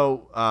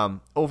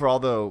 So overall,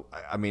 though,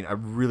 I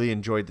really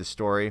enjoyed the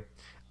story.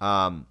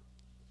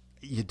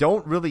 You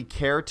don't really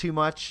care too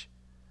much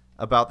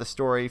about the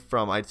story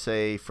I'd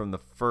say from the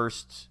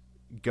first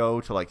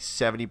go to like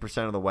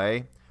 70% of the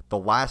way. The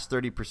last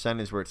 30%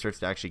 is where it starts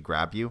to actually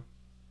grab you,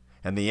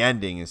 and the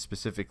ending is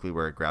specifically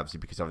where it grabs you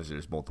because obviously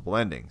there's multiple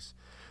endings.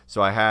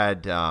 So I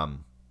had,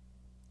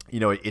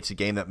 it's a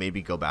game that made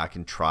me go back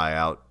and try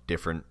out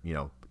different,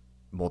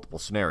 multiple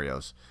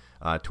scenarios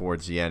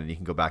towards the end. And you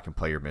can go back and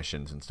play your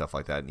missions and stuff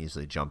like that and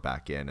easily jump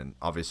back in. And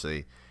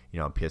obviously,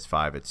 on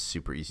PS5, it's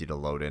super easy to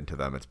load into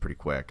them. It's pretty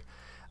quick.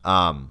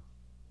 So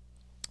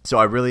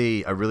I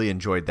really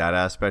enjoyed that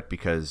aspect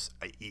because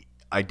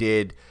I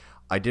did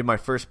my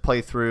first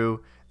playthrough.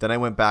 Then I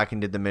went back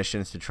and did the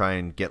missions to try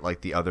and get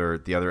like the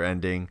other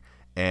ending.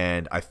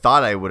 And I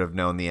thought I would have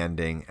known the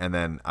ending, and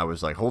then I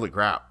was like, "Holy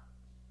crap!"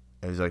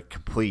 It was like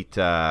complete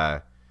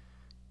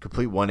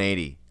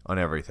 180 on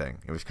everything.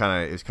 It was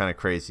kind of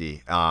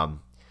crazy.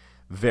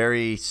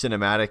 Very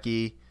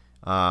cinematic-y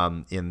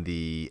in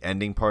the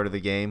ending part of the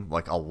game,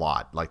 like a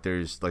lot. Like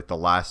there's like the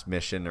last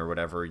mission or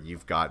whatever,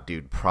 you've got,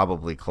 dude,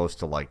 probably close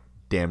to like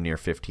damn near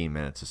 15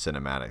 minutes of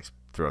cinematics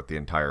throughout the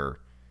entire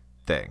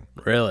thing.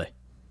 Really?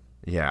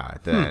 Yeah.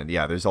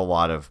 Yeah. There's a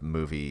lot of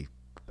movie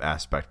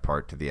aspect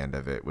part to the end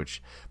of it,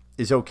 which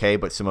is okay,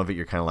 but some of it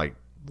you're kind of like,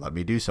 let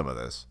me do some of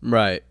this,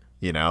 right?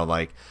 And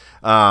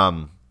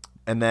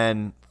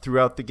then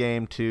throughout the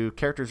game too,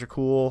 characters are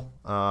cool.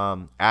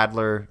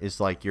 Adler is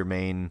like your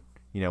main,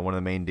 one of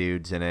the main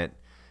dudes in it.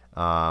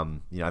 I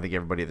think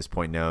everybody at this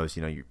point knows,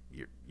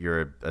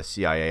 you're a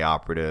CIA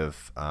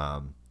operative.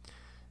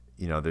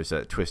 There's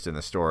a twist in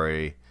the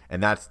story,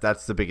 and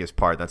that's the biggest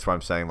part. That's why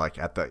I'm saying, like,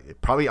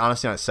 probably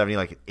honestly not 70,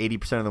 like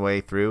 80% of the way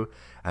through,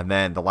 and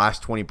then the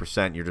last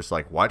 20%, you're just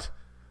like, what?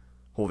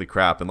 Holy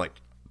crap! And like,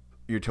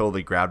 you're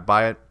totally grabbed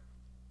by it.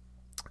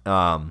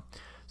 So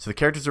the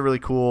characters are really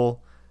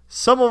cool.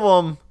 Some of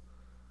them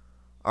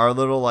are a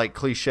little like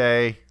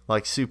cliche,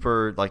 like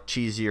super like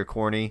cheesy or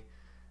corny.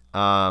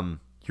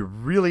 You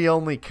really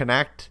only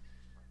connect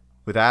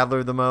with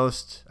Adler the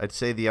most. I'd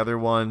say the other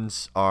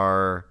ones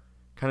are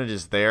kind of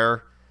just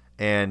there,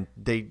 and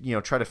they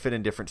try to fit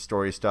in different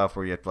story stuff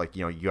where you have to, like,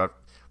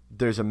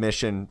 there's a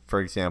mission,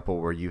 for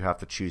example, where you have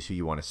to choose who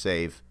you want to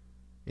save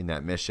in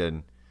that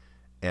mission,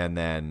 and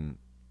then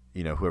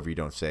whoever you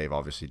don't save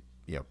obviously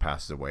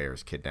passes away or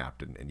is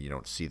kidnapped, and you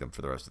don't see them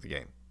for the rest of the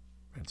game.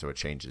 and so it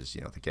changes,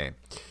 the game.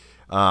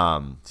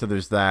 So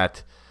there's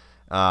that.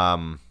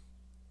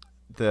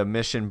 The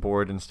mission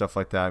board and stuff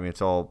like that, I mean,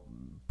 it's all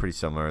pretty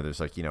similar. There's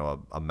like,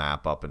 a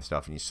map up and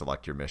stuff, and you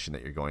select your mission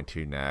that you're going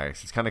to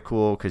next. It's kind of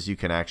cool because you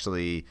can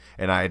actually,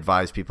 and I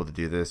advise people to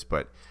do this,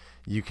 but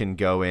you can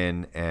go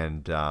in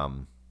and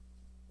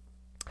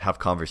have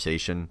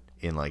conversation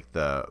in like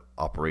the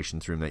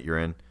operations room that you're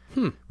in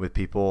with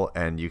people,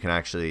 and you can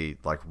actually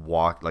like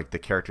walk, like the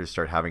characters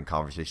start having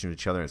conversation with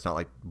each other, and it's not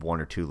like one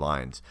or two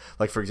lines.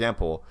 Like, for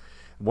example,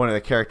 one of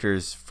the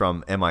characters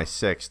from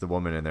MI6, the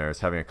woman in there, is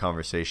having a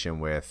conversation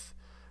with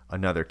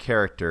another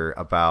character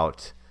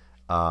about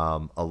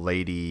a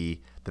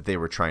lady that they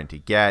were trying to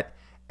get,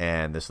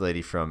 and this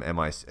lady from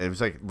MI6, it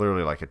was like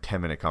literally like a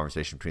 10-minute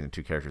conversation between the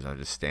two characters. I was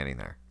just standing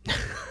there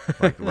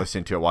like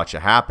listening to it, watch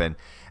it happen,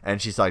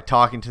 and she's like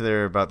talking to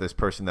her about this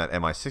person that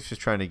MI6 was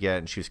trying to get,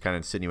 and she was kind of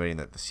insinuating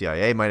that the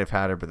CIA might have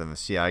had her, but then the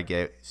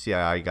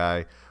CIA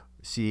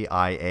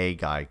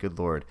guy, good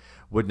Lord,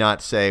 would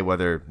not say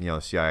whether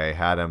CIA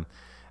had him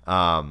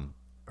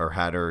or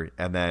had her.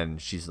 And then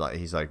he's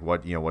like,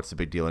 what's the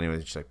big deal anyway?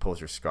 And she like pulls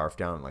her scarf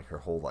down, and like her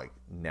whole like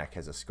neck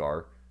has a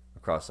scar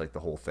across like the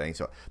whole thing.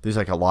 So there's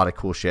like a lot of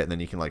cool shit, and then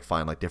you can like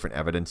find like different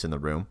evidence in the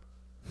room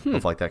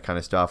of like that kind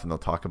of stuff, and they'll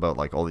talk about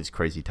like all these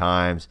crazy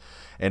times.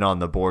 And on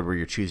the board where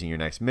you're choosing your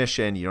next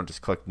mission, you don't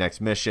just click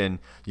next mission,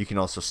 you can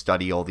also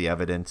study all the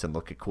evidence and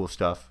look at cool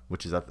stuff,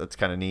 which is that's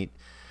kind of neat.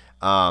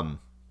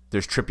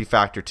 There's trippy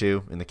factor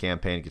too in the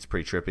campaign. It gets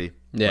pretty trippy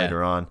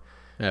later on.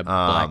 Yeah,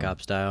 Black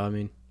Ops style, I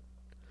mean.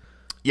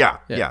 Yeah.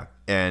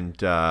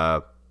 And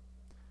other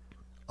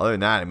than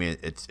that, I mean,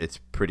 it's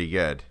pretty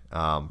good.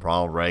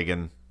 Ronald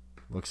Reagan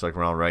looks like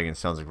Ronald Reagan,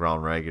 sounds like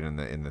Ronald Reagan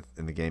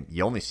in the game.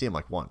 You only see him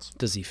like once.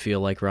 Does he feel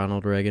like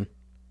Ronald Reagan?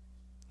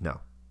 No.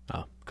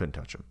 Oh. Couldn't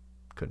touch him.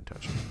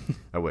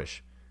 I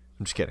wish.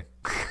 I'm just kidding.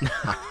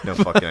 No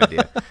fucking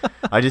idea.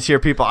 I just hear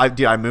people.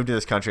 I moved to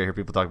this country. I hear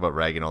people talk about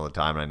Reagan all the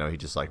time, and I know he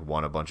just like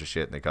won a bunch of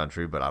shit in the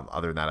country. But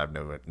other than that, I have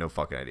no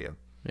fucking idea.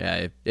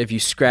 Yeah, if you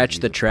scratch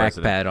the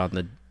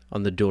trackpad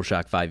on the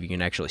DualShock 5, you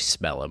can actually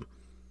smell him.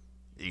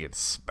 You can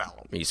smell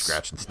him. You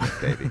scratch and sniff,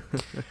 baby.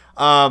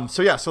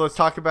 So let's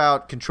talk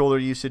about controller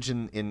usage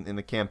in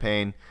the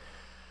campaign.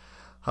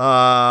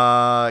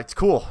 It's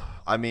cool.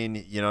 I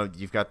mean,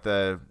 you've got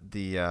the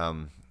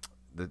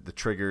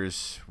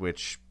triggers,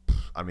 which,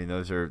 I mean,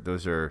 those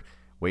are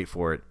wait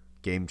for it,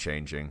 game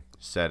changing.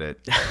 Said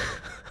it.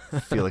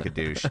 Feel like a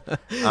douche.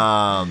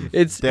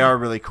 They are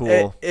really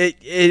cool.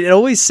 It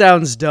always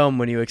sounds dumb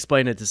when you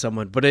explain it to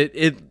someone, but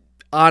it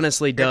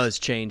honestly does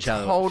change how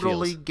it feels.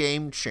 Totally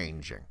game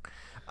changing.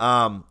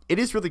 It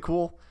is really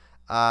cool.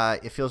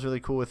 It feels really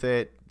cool with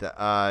it.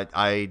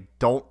 I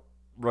don't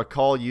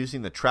recall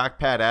using the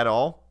trackpad at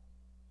all,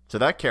 so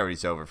that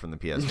carries over from the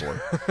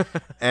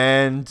PS4.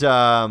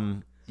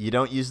 And you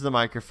don't use the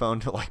microphone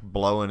to like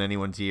blow in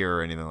anyone's ear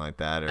or anything like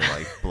that, or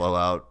like blow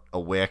out a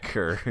wick,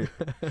 or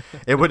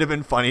it would have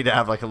been funny to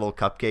have like a little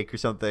cupcake or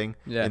something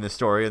in the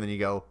story, and then you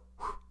go.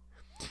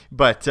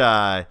 But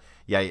I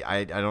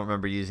don't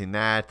remember using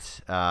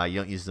that. You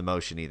don't use the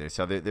motion either,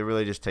 so they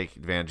really just take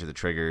advantage of the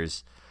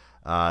triggers.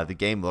 The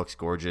game looks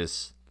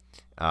gorgeous.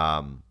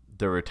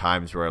 There were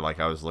times where like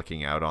I was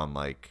looking out on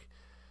like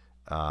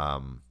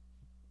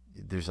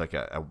there's like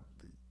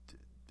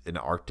an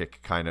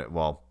Arctic kind of,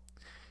 well,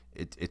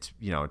 it's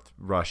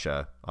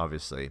Russia,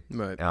 obviously,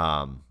 right?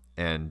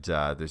 And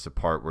there's a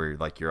part where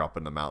like you're up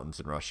in the mountains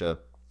in Russia,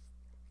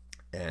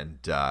 and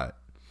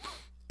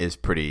is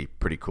pretty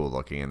cool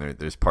looking. And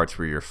there's parts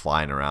where you're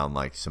flying around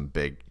like some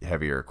big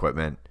heavier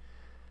equipment,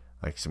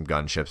 like some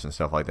gunships and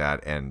stuff like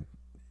that. And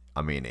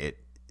I mean,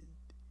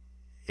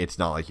 it's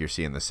not like you're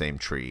seeing the same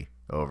tree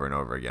over and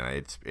over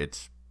again.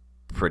 It's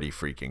pretty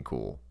freaking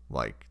cool,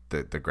 like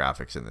the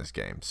graphics in this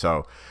game.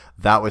 So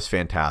that was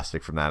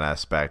fantastic from that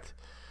aspect.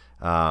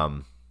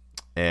 And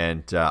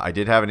I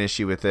did have an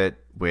issue with it,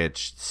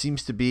 which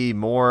seems to be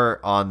more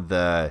on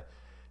the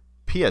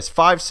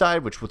PS5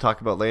 side, which we'll talk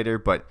about later,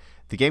 but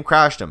the game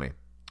crashed on me,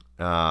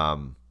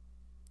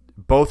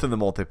 both in the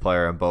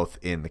multiplayer and both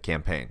in the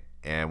campaign.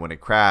 And when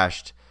it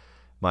crashed,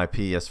 my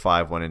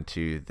PS5 went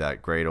into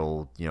that great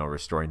old,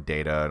 restoring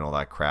data and all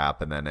that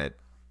crap, and then it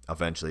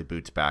eventually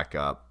boots back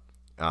up.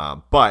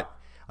 But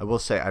I will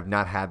say I've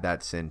not had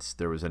that since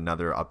there was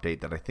another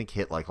update that I think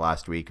hit like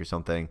last week or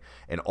something,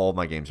 and all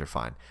my games are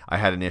fine. I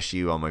had an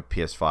issue on my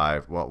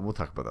PS5. Well, we'll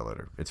talk about that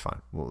later. It's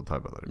fine. We'll talk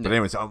about it later. Yeah. But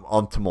anyways,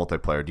 on to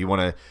multiplayer. Do you want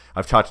to?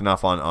 I've talked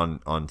enough on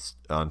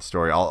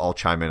story. I'll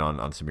chime in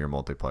on some of your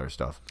multiplayer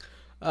stuff.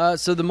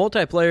 So the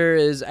multiplayer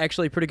is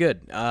actually pretty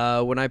good.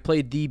 When I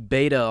played the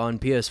beta on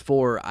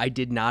PS4, I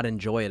did not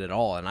enjoy it at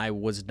all, and I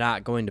was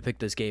not going to pick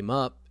this game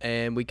up.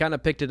 And we kind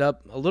of picked it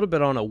up a little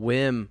bit on a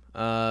whim,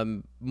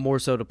 more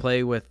so to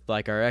play with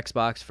like our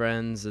Xbox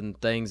friends and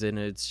things. And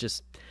it's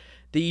just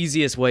the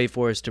easiest way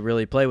for us to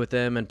really play with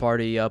them and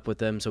party up with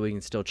them, so we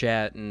can still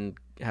chat and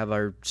have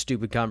our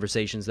stupid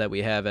conversations that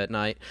we have at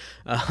night.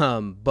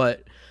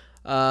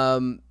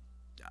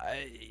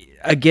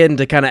 again,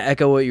 to kind of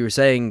echo what you were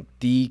saying,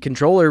 the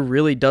controller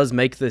really does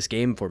make this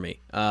game for me.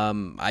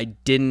 I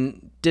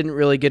didn't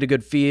really get a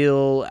good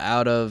feel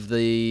out of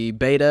the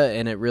beta,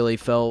 and it really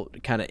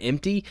felt kind of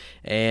empty.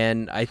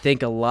 And I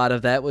think a lot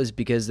of that was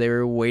because they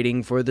were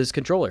waiting for this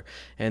controller,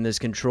 and this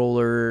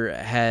controller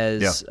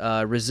has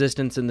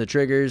resistance in the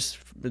triggers,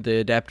 the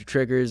adaptive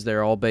triggers.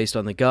 They're all based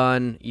on the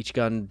gun. Each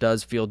gun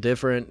does feel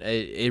different.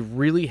 It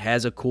really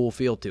has a cool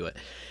feel to it.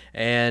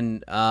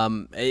 And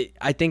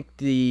I think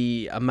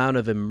the amount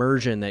of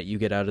immersion that you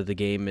get out of the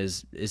game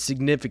is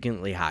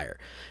significantly higher.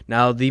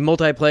 Now, the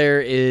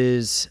multiplayer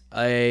is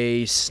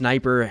a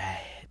sniper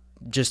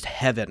just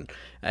heaven,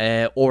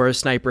 or a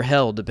sniper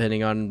hell,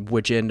 depending on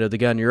which end of the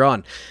gun you're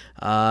on.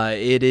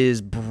 It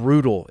is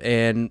brutal,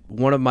 and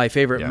one of my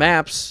favorite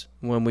maps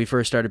when we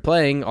first started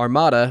playing,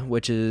 Armada,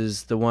 which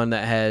is the one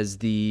that has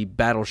the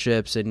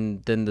battleships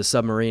and then the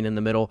submarine in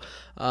the middle,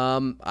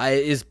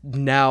 is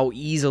now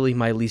easily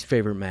my least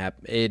favorite map.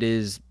 It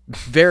is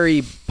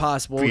very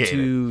possible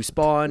to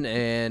spawn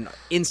and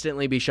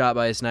instantly be shot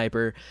by a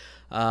sniper.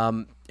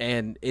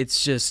 And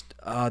it's just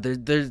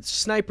there's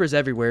snipers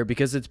everywhere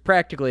because it's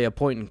practically a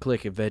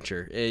point-and-click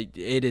adventure.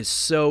 It is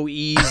so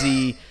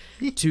easy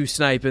to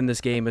snipe in this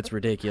game, it's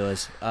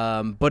ridiculous.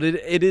 But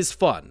it is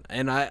fun,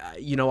 and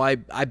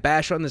I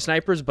bash on the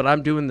snipers, but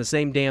I'm doing the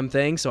same damn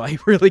thing, so I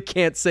really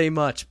can't say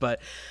much.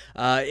 But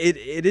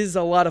it is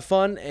a lot of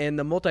fun, and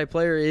the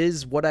multiplayer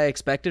is what I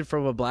expected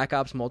from a Black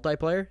Ops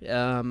multiplayer.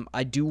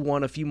 I do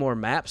want a few more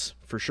maps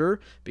for sure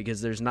because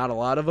there's not a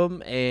lot of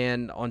them,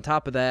 and on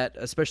top of that,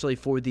 especially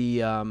for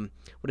the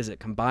what is it,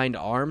 combined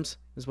arms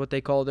is what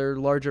they call their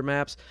larger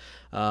maps,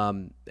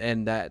 and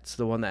that's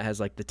the one that has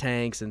like the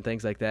tanks and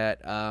things like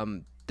that.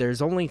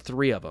 There's only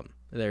 3 of them.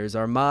 There's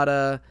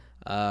Armada,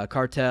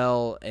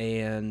 Cartel,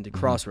 and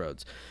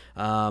Crossroads.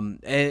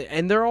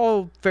 And they're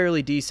all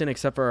fairly decent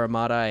except for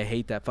Armada. I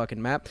hate that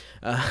fucking map,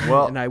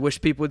 and I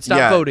wish people would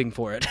stop voting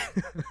for it.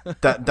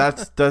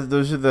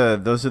 Those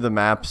are the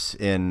maps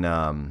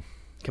in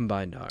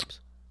Combined Arms.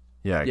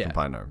 Yeah,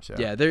 Combined Arms.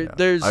 Yeah,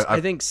 there's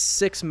I think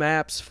 6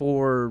 maps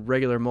for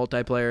regular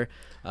multiplayer.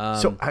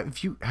 So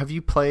have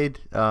you played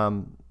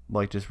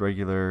like just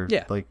regular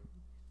like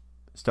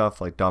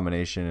stuff like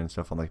Domination and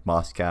stuff on like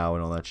Moscow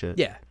and all that shit?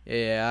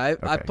 Yeah.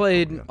 I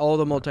played all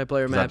the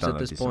multiplayer maps at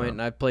this point,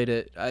 and I've played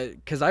it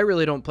because I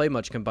really don't play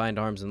much Combined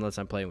Arms unless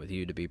I'm playing with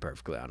you, to be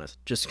perfectly honest.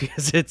 Just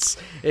because it's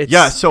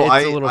So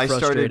a little I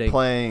frustrating. started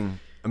playing.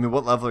 I mean,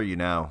 what level are you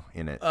now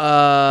in it?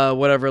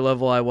 Whatever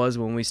level I was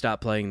when we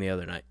stopped playing the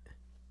other night.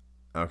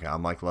 Okay,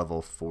 I'm like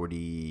level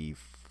 45,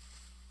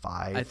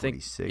 I think,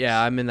 46.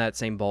 Yeah, I'm in that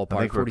same ballpark. I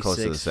think we're close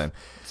to the same.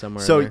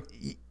 Somewhere so, in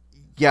there.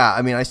 Yeah,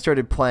 I mean, I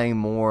started playing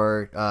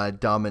more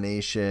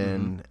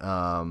Domination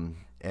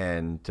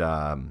and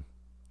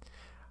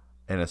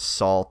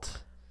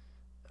Assault,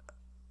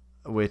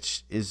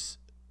 which is...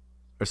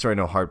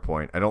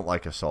 Hardpoint. I don't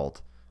like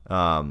Assault.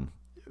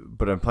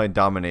 But I'm playing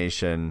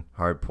Domination,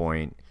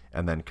 Hardpoint,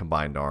 and then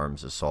Combined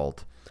Arms,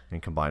 Assault,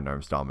 and Combined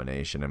Arms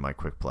Domination in my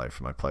quick play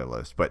for my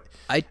playlist. But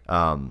I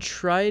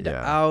tried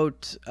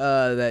out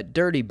that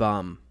Dirty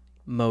Bomb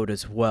mode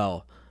as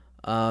well.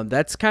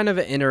 That's kind of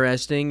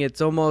interesting.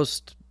 It's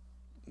almost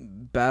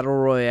Battle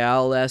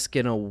Royale-esque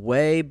in a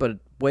way, but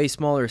way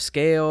smaller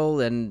scale,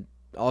 and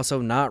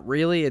also not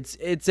really. It's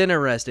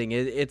interesting.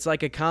 It's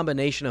like a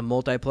combination of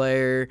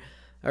multiplayer,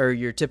 or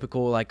your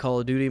typical like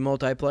Call of Duty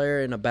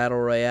multiplayer in a Battle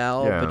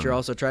Royale, but you're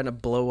also trying to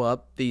blow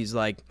up these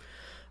like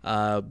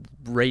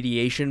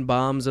radiation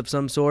bombs of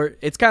some sort.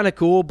 It's kind of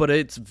cool, but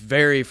it's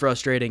very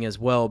frustrating as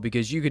well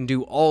because you can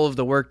do all of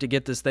the work to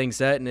get this thing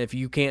set, and if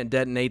you can't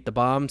detonate the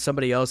bomb,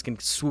 somebody else can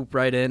swoop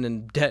right in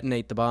and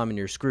detonate the bomb, and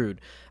you're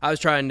screwed.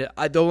 The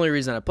only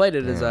reason I played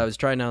it is I was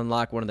trying to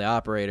unlock one of the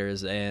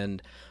operators,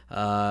 and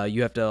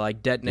you have to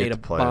like detonate a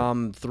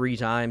bomb 3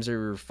 times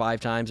or 5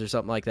 times or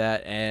something like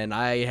that, and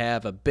I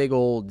have a big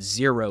old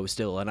 0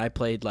 still, and I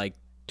played like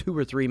 2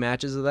 or 3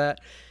 matches of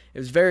that. It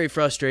was very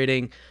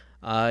frustrating.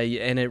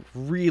 And it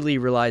really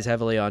relies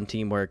heavily on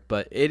teamwork,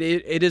 but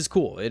it is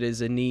cool. It is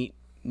a neat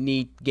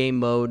game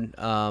mode.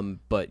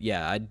 But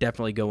yeah, I'd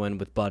definitely go in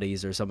with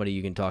buddies or somebody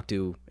you can talk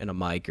to in a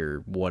mic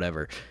or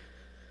whatever.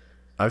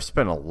 I've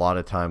spent a lot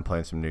of time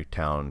playing some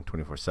Nuketown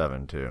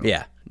 24/7 too.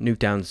 Yeah,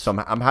 Nuketown's. So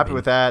I'm happy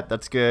with that.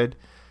 That's good.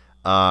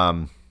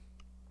 Yeah,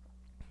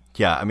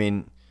 I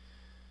mean,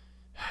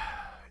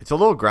 it's a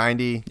little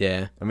grindy.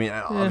 Yeah. I mean,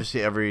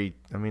 obviously every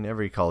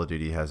Call of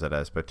Duty has that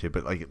aspect too.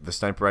 But like the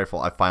sniper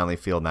rifle, I finally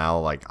feel now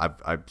like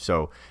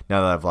so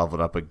now that I've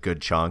leveled up a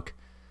good chunk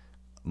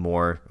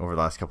more over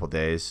the last couple of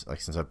days, like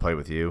since I've played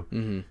with you,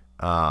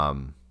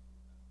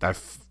 I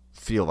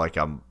feel like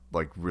I'm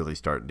like really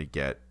starting to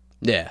get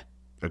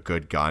a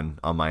good gun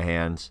on my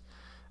hands.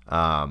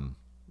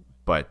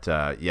 But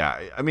yeah,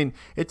 I mean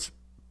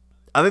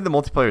I think the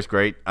multiplayer is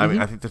great. I mean,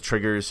 I think the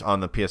triggers on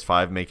the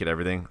PS5 make it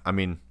everything. I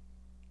mean,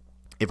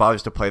 if I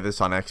was to play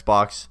this on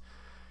Xbox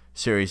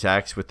Series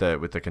X with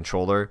the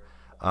controller,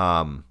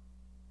 I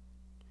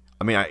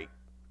mean, I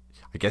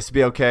guess it'd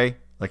be okay.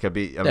 Like I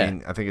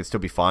mean, I think it'd still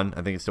be fun.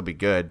 I think it'd still be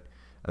good.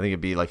 I think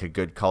it'd be like a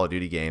good Call of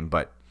Duty game.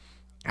 But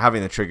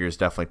having the triggers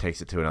definitely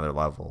takes it to another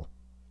level.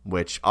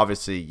 Which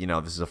obviously,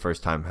 this is the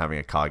first time having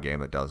a COD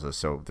game that does this,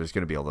 so there's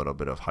going to be a little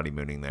bit of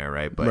honeymooning there,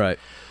 right? But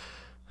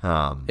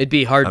it'd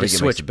be hard to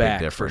switch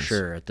back for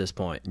sure at this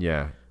point.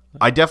 Yeah,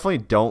 I definitely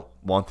don't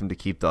want them to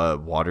keep the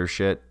water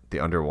shit, the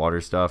underwater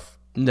stuff.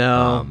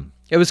 No,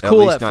 it was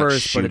cool at not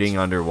first. Shooting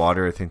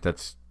underwater, I think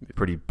that's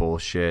pretty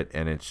bullshit,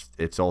 and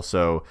it's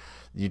also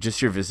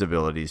your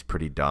visibility is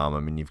pretty dumb.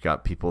 I mean, you've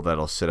got people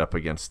that'll sit up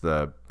against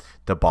the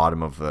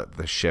bottom of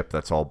the ship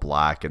that's all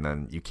black, and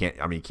then you can't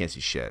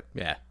see shit.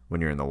 Yeah. When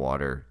you're in the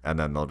water, and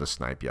then they'll just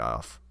snipe you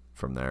off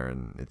from there,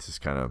 and it's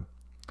just kind of,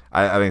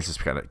 I think it's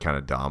just kind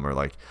of dumb. Or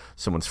like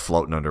someone's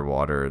floating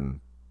underwater and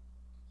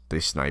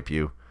they snipe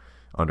you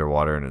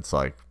underwater, and it's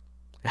like,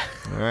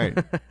 all right.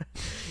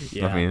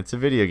 Yeah. I mean, it's a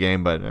video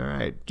game, but all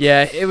right.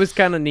 Yeah, it was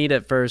kind of neat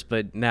at first,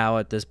 but now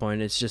at this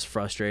point, it's just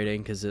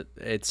frustrating because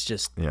it's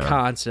just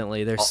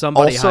constantly there's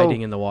somebody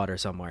hiding in the water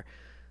somewhere.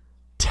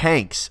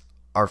 Tanks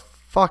are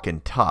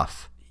fucking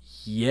tough.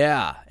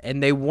 Yeah,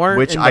 and they weren't.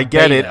 Which I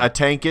get it. A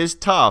tank is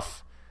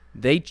tough.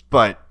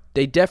 But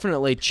they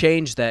definitely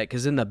changed that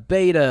because in the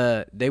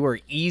beta they were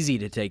easy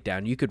to take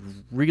down. You could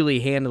really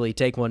handily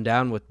take one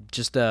down with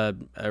just a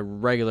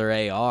regular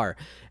AR,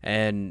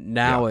 and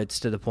now it's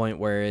to the point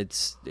where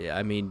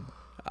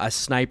a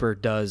sniper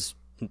does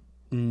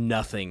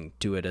nothing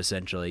to it.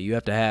 Essentially, you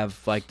have to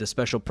have like the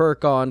special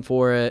perk on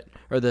for it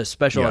or the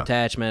special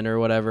attachment or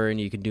whatever,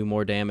 and you can do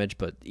more damage.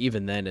 But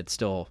even then, it's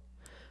still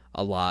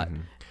a lot.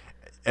 Mm-hmm.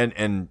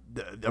 And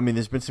I mean,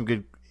 there's been some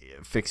good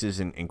fixes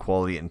in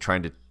quality and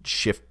trying to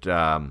shift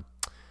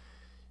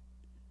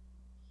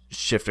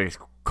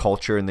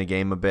culture in the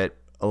game a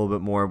little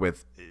bit more.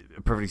 With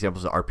perfect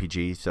examples of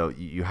RPG. So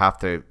you have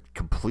to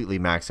completely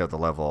max out the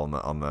level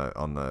on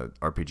the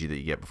RPG that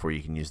you get before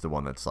you can use the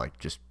one that's like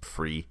just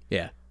free.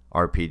 Yeah.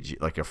 RPG,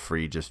 like a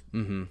free just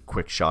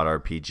quick shot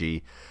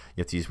RPG.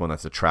 You have to use one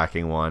that's a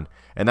tracking one,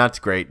 and that's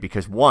great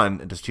because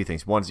it does two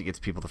things. One is it gets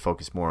people to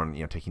focus more on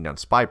taking down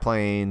spy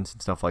planes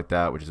and stuff like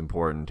that, which is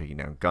important. Taking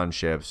down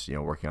gunships,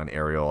 working on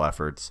aerial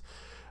efforts,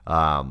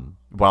 while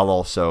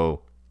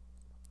also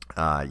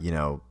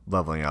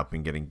leveling up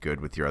and getting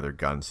good with your other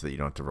guns so that you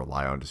don't have to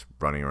rely on just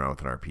running around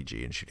with an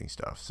RPG and shooting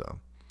stuff. So,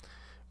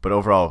 but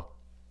overall,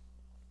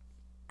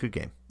 good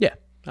game. Yeah,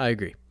 I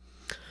agree.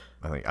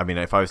 I mean,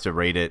 if I was to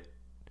rate it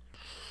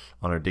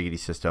on our Diggity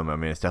system, I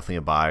mean, it's definitely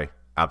a buy.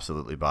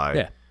 Absolutely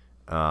buy.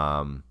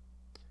 Yeah.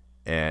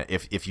 And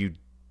if you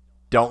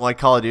don't like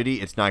Call of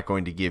Duty, it's not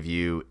going to give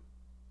you,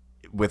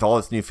 with all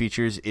its new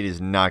features, it is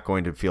not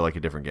going to feel like a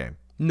different game.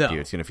 No.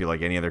 It's going to feel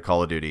like any other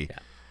Call of Duty,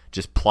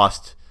 just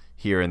plussed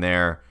here and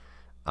there.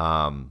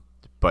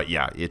 But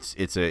yeah, it's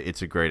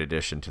a great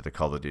addition to the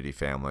Call of Duty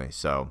family.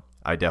 So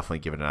I definitely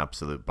give it an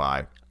absolute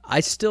buy.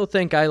 I still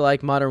think I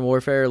like Modern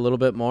Warfare a little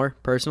bit more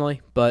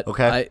personally, but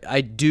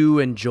I do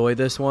enjoy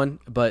this one.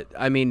 But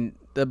I mean,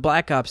 the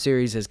Black Ops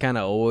series has kind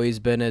of always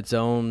been its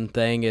own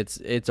thing.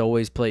 It's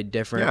always played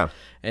different,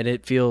 and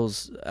it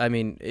feels. I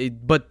mean,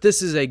 but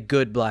this is a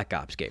good Black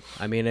Ops game.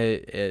 I mean,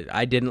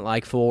 I didn't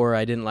like 4,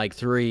 I didn't like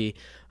 3,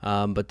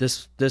 but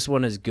this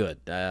one is good.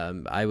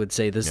 I would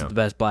say this is the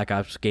best Black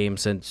Ops game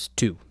since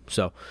 2.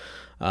 So,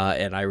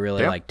 and I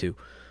really like 2.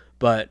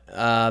 But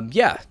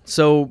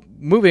so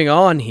moving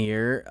on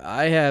here,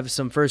 I have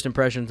some first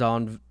impressions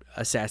on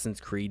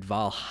Assassin's Creed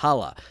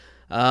Valhalla.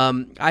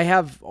 I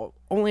have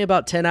only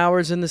about 10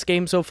 hours in this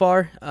game so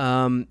far.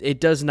 It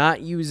does not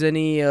use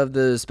any of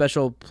the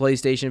special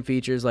PlayStation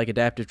features like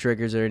adaptive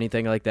triggers or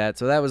anything like that,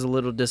 so that was a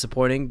little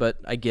disappointing, but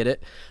I get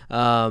it.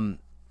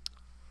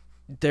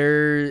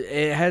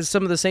 It has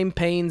some of the same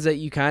pains that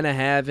you kind of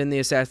have in the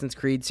Assassin's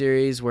Creed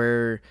series,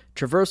 where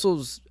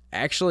traversal's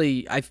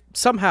actually,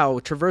 somehow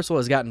traversal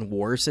has gotten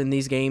worse in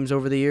these games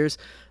over the years.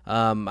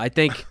 I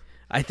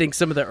think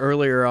some of the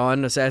earlier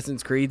on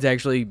Assassin's Creeds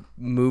actually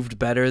moved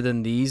better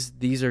than these.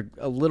 These are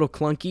a little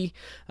clunky.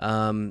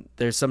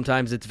 There's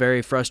sometimes it's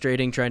very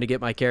frustrating trying to get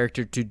my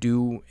character to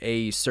do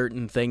a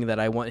certain thing that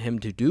I want him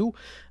to do.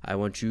 I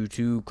want you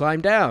to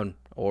climb down,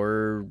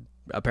 or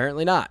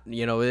apparently not.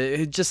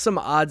 It's just some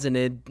odds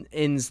and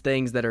ends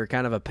things that are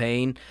kind of a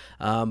pain.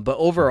 But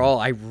overall,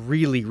 I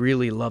really,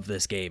 really love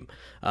this game.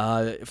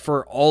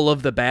 For all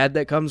of the bad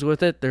that comes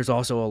with it, there's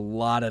also a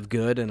lot of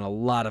good and a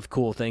lot of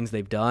cool things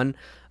they've done.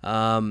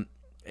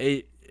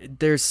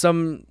 There's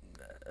some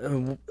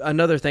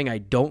another thing I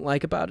don't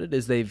like about it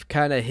is they've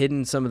kind of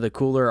hidden some of the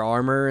cooler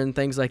armor and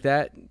things like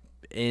that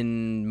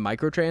in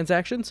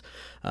microtransactions,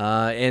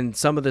 and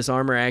some of this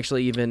armor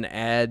actually even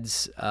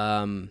adds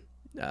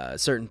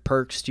certain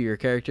perks to your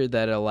character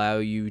that allow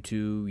you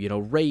to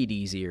raid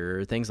easier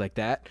or things like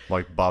that,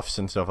 like buffs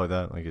and stuff like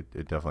that. Like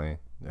it definitely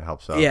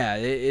helps out.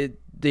 Yeah,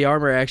 the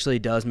armor actually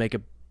does make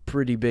a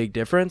pretty big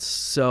difference,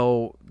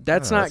 so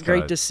that's not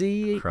great to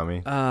see.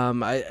 Crummy.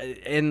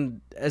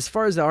 And as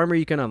far as the armor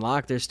you can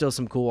unlock, there's still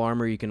some cool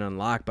armor you can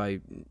unlock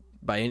by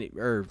any,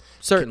 or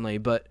certainly,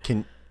 but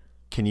can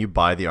you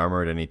buy the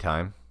armor at any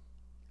time?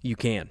 You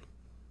can.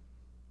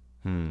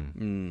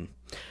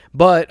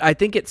 But I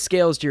think it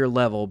scales to your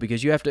level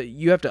because you have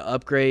to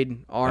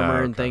upgrade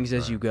armor and things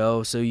as you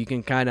go, so you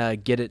can kind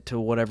of get it to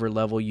whatever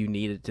level you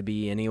need it to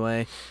be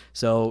anyway.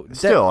 So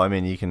still, I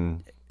mean, you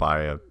can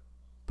buy a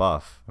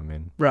buff. I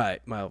mean,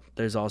 right. Well,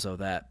 there's also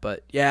that,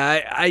 but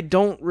yeah, I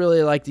don't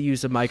really like the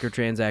use of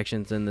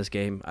microtransactions in this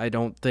game. I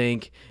don't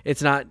think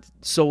it's not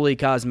solely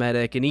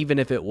cosmetic, and even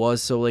if it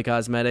was solely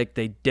cosmetic,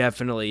 they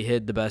definitely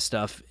hid the best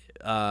stuff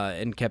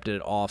and kept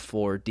it off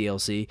for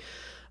DLC.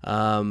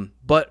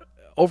 But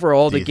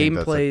overall, the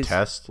gameplay.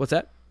 What's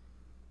that?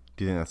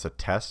 Do you think that's a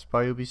test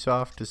by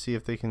Ubisoft to see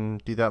if they can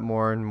do that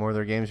more in more of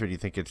their games, or do you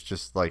think it's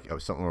just like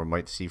something we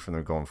might see from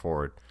them going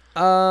forward?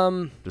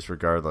 Just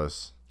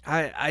regardless.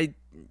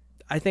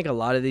 I think a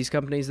lot of these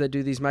companies that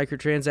do these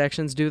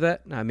microtransactions do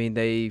that. I mean,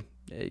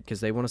 because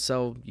they want to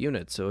sell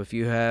units. So if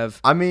you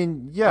have, I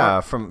mean, yeah,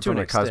 from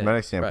a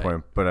cosmetic standpoint,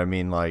 right. But I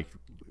mean, like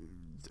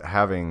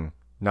having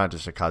not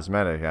just a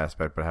cosmetic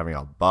aspect, but having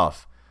a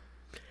buff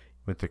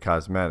with the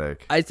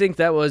cosmetic. I think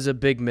that was a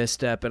big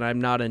misstep, and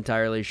I'm not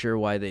entirely sure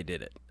why they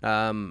did it.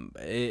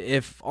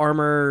 If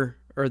armor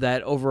or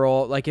that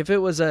overall, like if it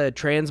was a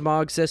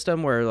transmog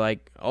system where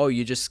like, oh,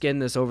 you just skin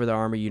this over the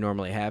armor you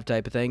normally have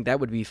type of thing, that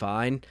would be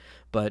fine.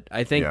 But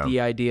I think the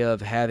idea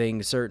of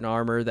having certain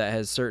armor that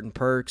has certain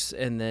perks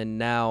and then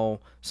now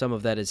some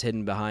of that is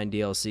hidden behind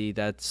DLC,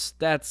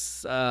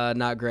 that's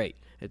not great.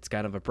 It's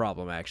kind of a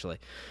problem, actually.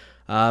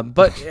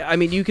 But I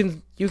mean, you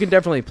can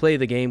definitely play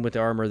the game with the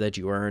armor that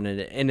you earn,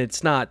 and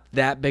it's not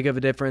that big of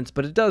a difference,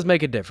 but it does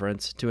make a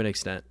difference to an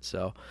extent.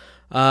 So,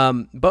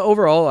 but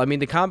overall, I mean,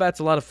 the combat's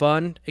a lot of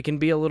fun. It can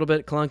be a little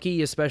bit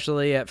clunky,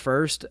 especially at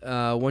first.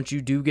 Once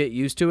you do get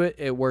used to it,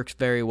 it works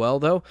very well,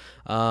 though.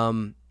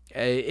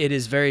 It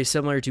is very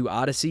similar to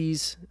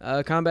Odyssey's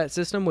combat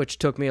system, which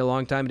took me a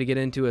long time to get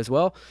into as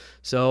well.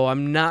 So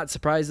I'm not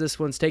surprised this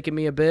one's taken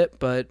me a bit,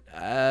 but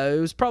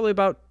it was probably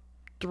about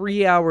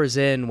 3 hours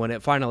in when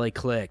it finally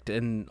clicked,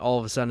 and all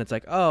of a sudden it's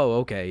like, oh,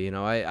 okay,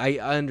 I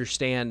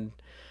understand,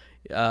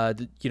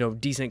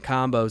 decent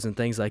combos and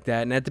things like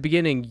that. And at the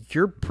beginning,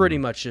 you're pretty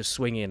much just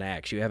swinging an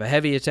axe. You have a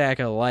heavy attack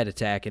and a light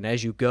attack, and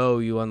as you go,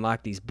 you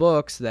unlock these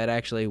books that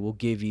actually will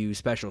give you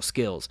special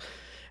skills.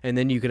 And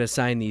then you can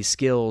assign these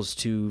skills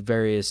to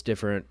various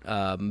different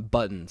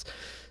buttons.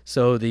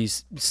 So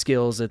these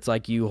skills, it's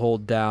like you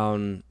hold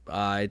down,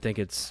 I think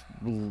it's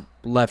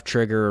left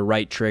trigger or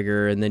right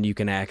trigger, and then you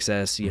can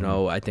access,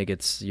 I think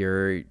it's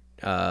your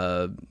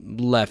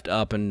left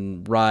up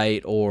and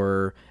right,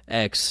 or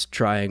X,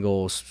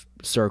 triangle,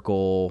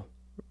 circle,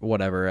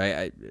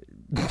 whatever.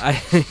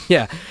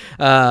 Yeah.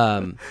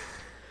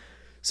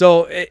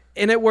 So,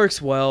 it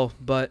works well,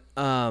 but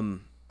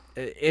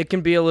it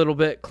can be a little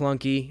bit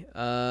clunky.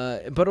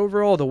 But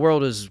overall, the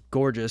world is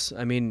gorgeous.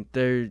 I mean,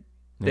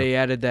 they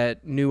added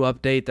that new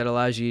update that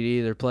allows you to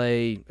either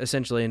play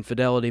essentially in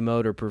fidelity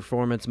mode or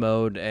performance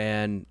mode,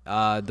 and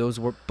those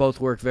both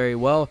work very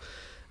well.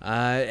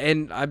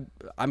 And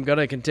I'm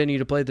gonna continue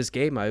to play this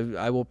game.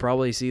 I will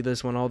probably see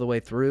this one all the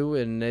way through,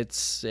 and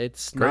it's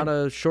not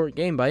a short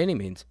game by any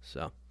means.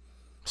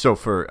 So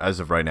for as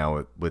of right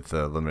now, with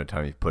the limited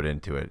time you've put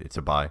into it, it's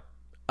a buy.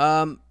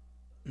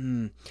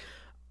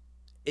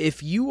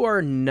 If you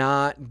are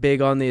not big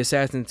on the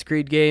Assassin's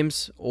Creed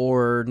games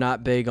or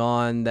not big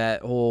on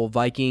that whole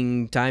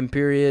Viking time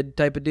period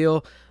type of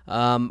deal,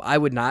 I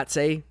would not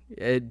say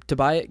to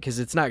buy it because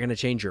it's not going to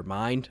change your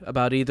mind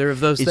about either of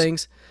those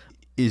things.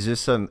 Is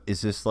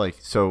this like,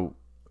 so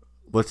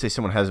let's say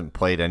someone hasn't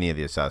played any of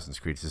the Assassin's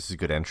Creed, is this a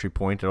good entry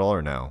point at all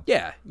or no?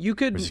 Yeah, you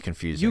could. Or is it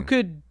confusing? You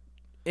could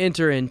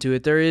enter into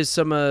it. There is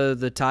some of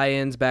the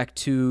tie-ins back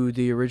to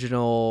the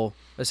original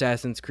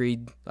Assassin's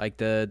Creed, like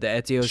the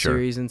Ezio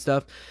series and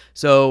stuff.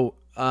 So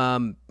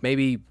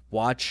maybe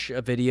watch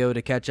a video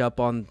to catch up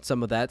on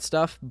some of that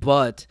stuff.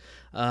 But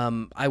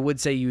I would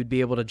say you would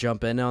be able to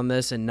jump in on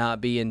this and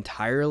not be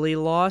entirely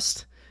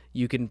lost.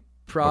 You can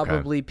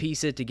probably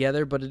piece it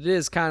together, but it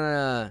is kind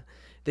of...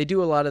 They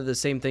do a lot of the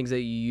same things that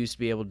you used to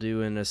be able to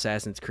do in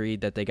Assassin's Creed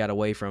that they got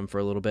away from for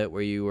a little bit,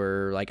 where you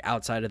were like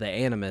outside of the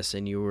Animus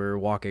and you were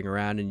walking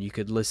around and you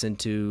could listen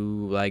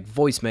to like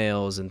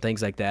voicemails and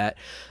things like that,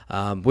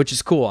 which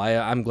is cool.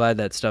 I'm glad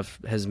that stuff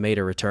has made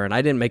a return.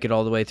 I didn't make it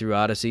all the way through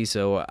Odyssey,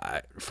 so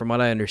from what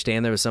I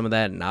understand, there was some of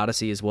that in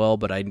Odyssey as well,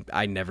 but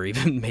I never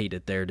even made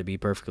it there, to be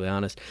perfectly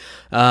honest.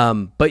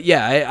 But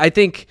yeah, I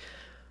think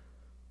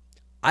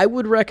I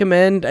would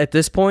recommend at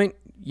this point,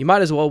 you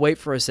might as well wait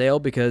for a sale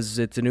because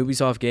it's an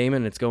Ubisoft game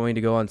and it's going to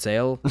go on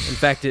sale. In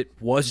fact, it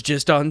was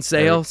just on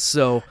sale,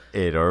 so...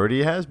 It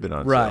already has been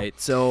on sale. Right,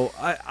 so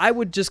I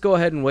would just go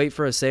ahead and wait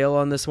for a sale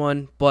on this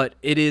one, but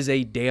it is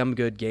a damn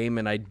good game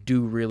and I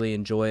do really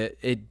enjoy it.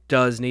 It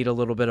does need a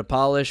little bit of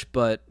polish,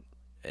 but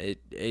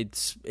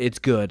it's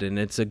good, and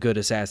it's a good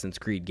Assassin's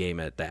Creed game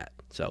at that,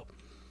 so...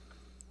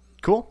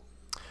 Cool.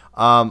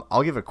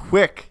 I'll give a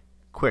quick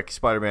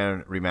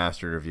Spider-Man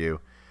Remastered review.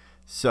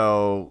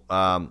 So...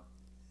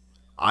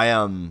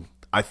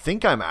 I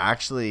think I'm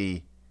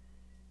actually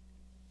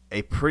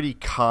a pretty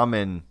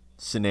common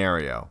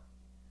scenario.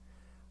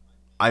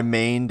 I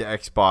mained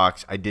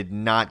Xbox. I did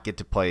not get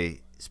to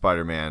play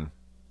Spider-Man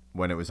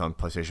when it was on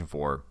PlayStation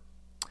 4,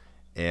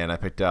 and I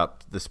picked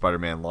up the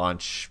Spider-Man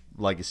Launch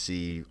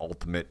Legacy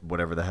Ultimate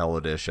whatever the hell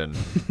edition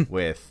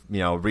with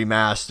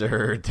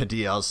Remastered, the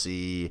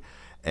DLC,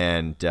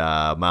 and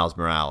Miles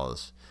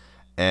Morales.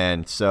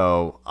 And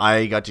so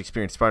I got to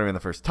experience Spider-Man the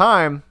first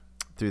time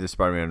through the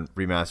Spider-Man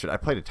Remastered. I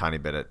played a tiny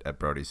bit at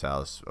Brody's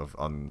house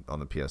on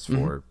the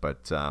PS4,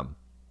 but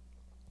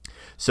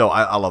so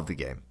I love the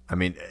game. I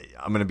mean,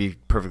 I'm gonna be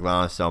perfectly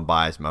honest. I'm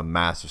biased. I'm a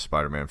massive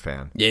Spider-Man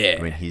fan. Yeah.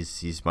 I mean,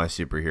 he's my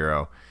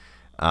superhero.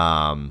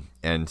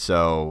 And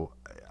so,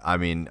 I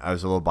mean, I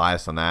was a little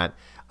biased on that.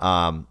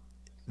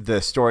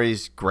 The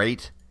story's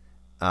great.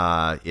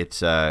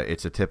 It's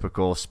a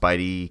typical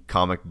Spidey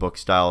comic book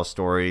style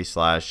story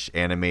 /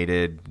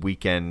 animated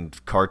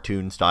weekend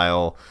cartoon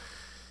style.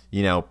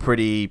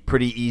 Pretty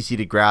easy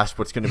to grasp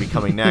what's going to be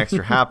coming next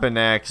or happen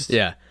next.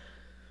 Yeah,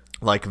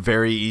 like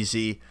very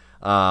easy.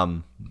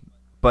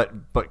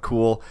 But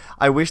cool.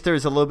 I wish there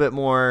was a little bit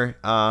more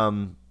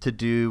to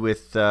do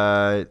with.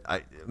 I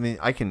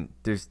mean,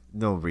 there's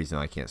no reason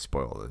I can't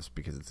spoil this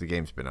because the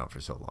game's been out for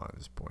so long at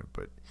this point.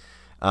 But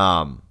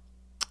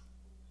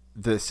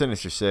the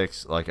Sinister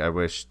Six, like I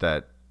wish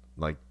that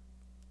like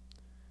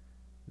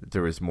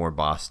there was more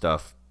boss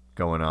stuff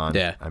going on.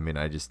 Yeah. I mean,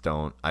 I just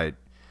don't.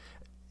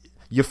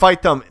 You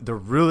fight them.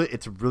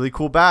 It's a really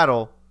cool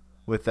battle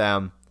with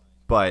them,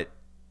 but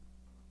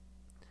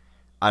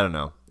I don't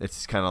know. It's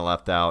just kind of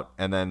left out.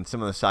 And then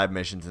some of the side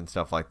missions and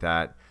stuff like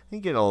that, they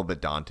get a little bit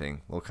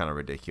daunting, a little kind of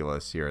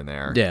ridiculous here and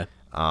there. Yeah.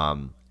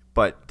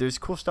 But there's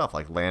cool stuff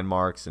like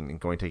landmarks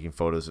and taking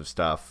photos of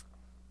stuff.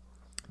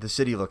 The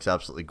city looks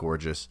absolutely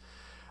gorgeous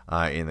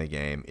in the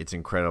game. It's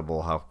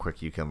incredible how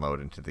quick you can load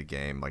into the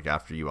game. Like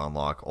after you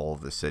unlock all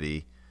of the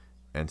city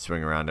and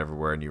swing around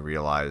everywhere and you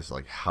realize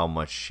like how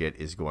much shit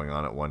is going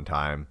on at one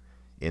time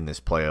in this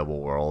playable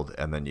world,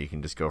 and then you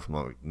can just go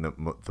from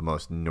the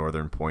most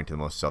northern point to the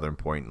most southern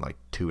point in like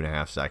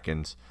 2.5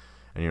 seconds,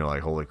 and you're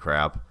like, holy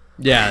crap.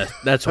 Yeah,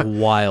 that's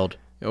wild.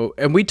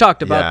 And we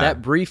talked about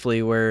that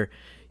briefly where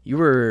you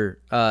were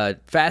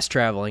fast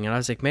traveling, and I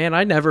was like, man,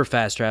 I never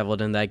fast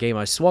traveled in that game.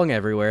 I swung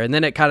everywhere, and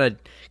then it kind of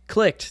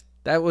clicked.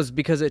 That was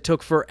because it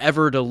took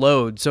forever to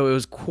load, so it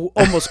was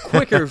almost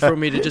quicker for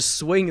me to just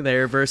swing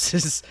there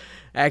versus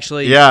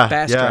actually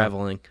fast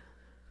traveling.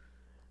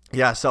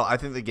 Yeah, so I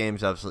think the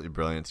game's absolutely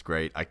brilliant. It's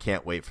great. I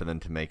can't wait for them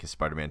to make a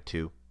Spider-Man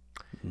 2.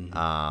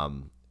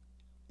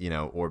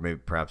 Or maybe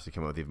perhaps to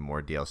come up with even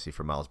more DLC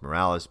for Miles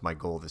Morales. My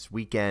goal this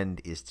weekend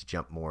is to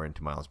jump more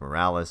into Miles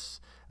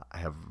Morales. I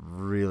have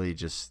really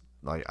just,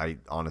 I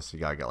honestly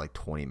got like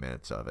 20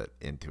 minutes of it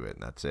into it,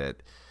 and that's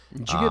it.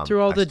 Did you get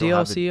through all the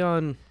DLC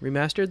on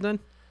Remastered then?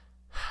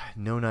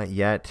 No, not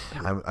yet.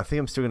 I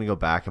think I'm still going to go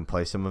back and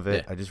play some of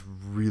it. Yeah. I just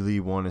really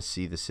want to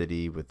see the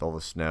city with all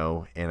the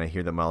snow, and I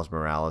hear that Miles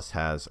Morales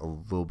has a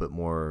little bit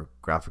more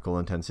graphical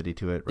intensity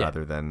to it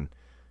rather than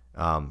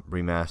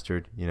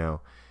remastered.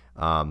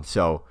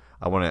 So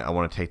I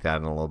want to take that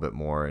in a little bit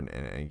more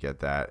and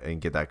get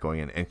that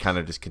going and kind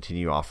of just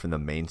continue off from the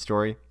main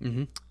story.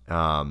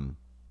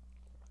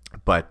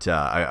 But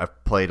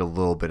I've played a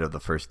little bit of the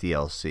first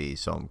DLC,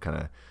 so I'm kind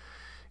of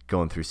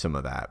going through some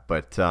of that.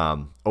 But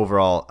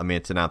overall, I mean,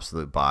 it's an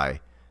absolute buy.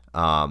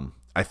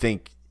 I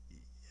think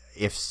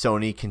if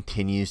Sony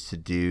continues to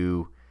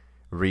do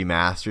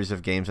remasters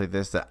of games like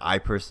this that I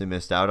personally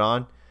missed out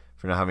on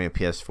for not having a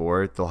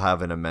PS4, they'll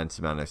have an immense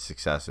amount of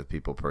success with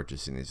people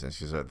purchasing these things.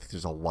 Because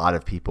there's a lot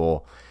of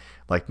people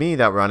like me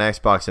that were on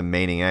Xbox and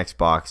maining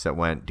Xbox that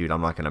went, dude,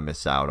 I'm not going to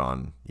miss out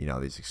on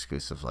these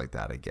exclusives like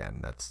that again.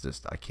 That's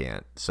just, I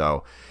can't.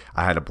 So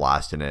I had a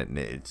blast in it, and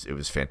it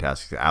was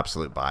fantastic.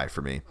 Absolute buy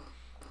for me.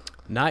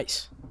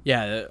 Nice.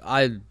 Yeah,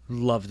 I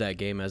loved that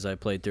game as I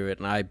played through it,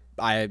 and I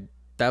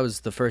that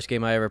was the first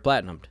game I ever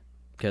platinumed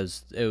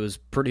because it was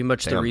pretty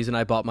much the reason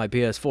I bought my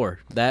PS4.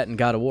 That and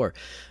God of War.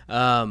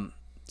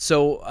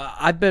 So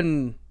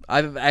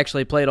I've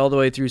actually played all the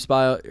way through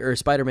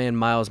Spider-Man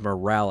Miles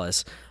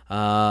Morales,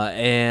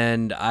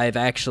 and I've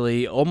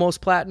actually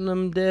almost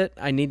platinumed it.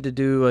 I need to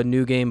do a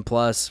New Game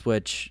Plus,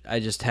 which I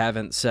just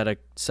haven't set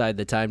aside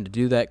the time to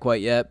do that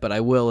quite yet, but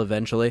I will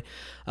eventually.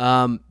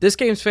 This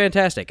game's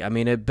fantastic. I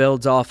mean, it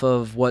builds off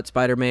of what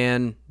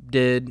Spider-Man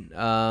did,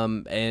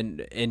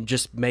 and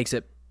just makes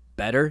it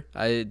better.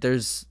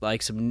 There's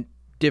like some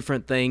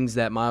different things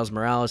that Miles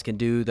Morales can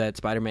do that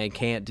Spider-Man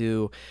can't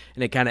do,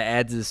 and it kind of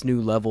adds this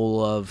new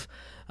level of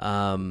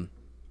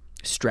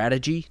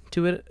strategy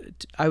to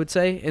it, I would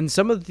say. And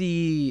some of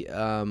the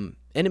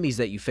enemies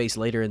that you face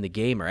later in the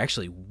game are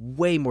actually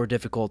way more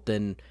difficult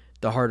than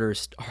the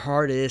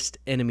hardest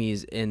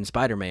enemies in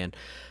Spider-Man.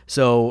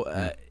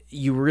 So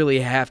you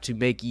really have to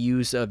make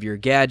use of your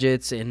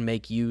gadgets and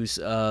make use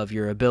of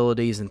your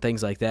abilities and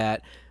things like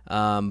that.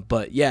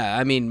 But yeah,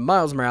 I mean,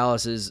 Miles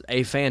Morales is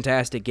a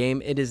fantastic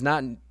game. It is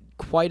not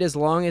quite as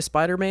long as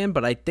Spider-Man,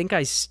 but I think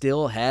I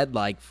still had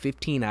like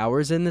 15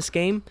 hours in this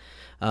game.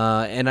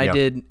 And I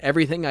did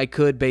everything I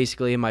could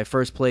basically in my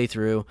first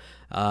playthrough,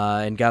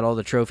 and got all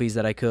the trophies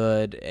that I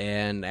could.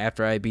 And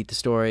after I beat the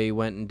story,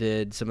 went and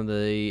did some of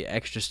the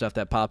extra stuff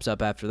that pops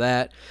up after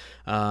that.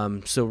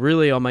 So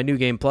really on my New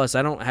Game Plus,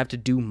 I don't have to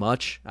do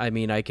much. I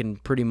mean, I can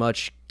pretty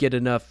much get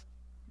enough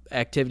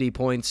activity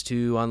points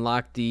to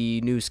unlock the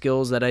new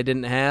skills that I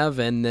didn't have,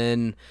 and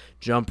then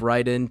jump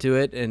right into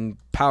it and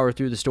power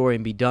through the story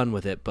and be done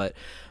with it. But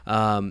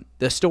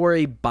the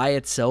story by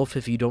itself,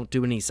 if you don't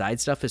do any side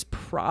stuff, is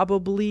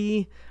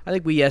probably, I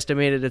think we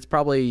estimated it's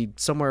probably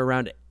somewhere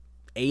around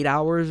 8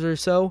 hours or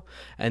so.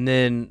 And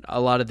then a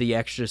lot of the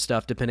extra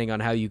stuff, depending on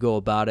how you go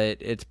about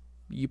it,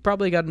 you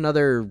probably got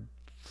another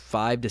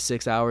 5 to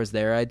 6 hours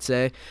there, I'd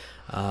say.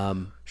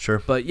 Sure.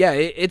 But yeah,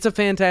 it's a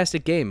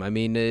fantastic game. I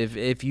mean,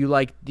 if you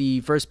like the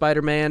first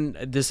Spider-Man,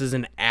 this is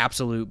an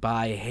absolute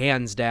buy,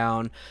 hands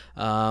down.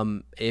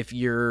 If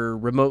you're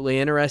remotely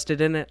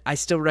interested in it, I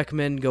still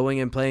recommend going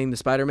and playing the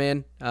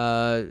Spider-Man,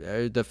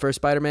 the first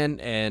Spider-Man,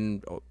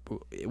 and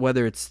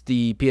whether it's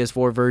the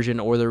PS4 version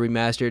or the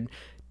remastered,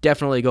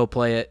 definitely go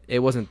play it. It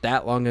wasn't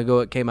that long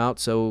ago it came out,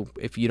 so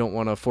if you don't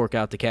want to fork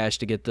out the cash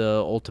to get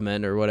the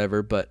Ultimate or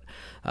whatever, but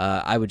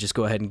I would just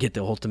go ahead and get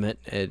the Ultimate.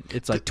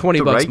 It's like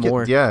 $20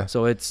 more. Yeah.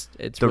 So it's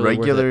the really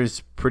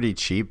regular's pretty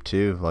cheap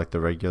too, like the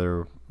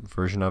regular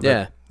version of it.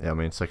 Yeah. Yeah, I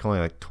mean, it's like only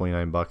like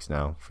 $29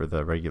 now for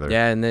the regular.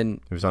 Yeah, and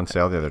then it was on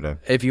sale the other day.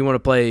 If you want to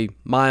play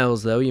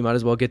Miles, though, you might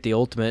as well get the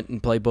Ultimate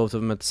and play both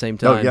of them at the same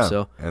time. Oh, yeah.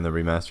 So. And the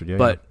remastered, yeah.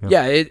 But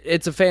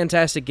it's a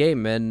fantastic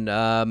game,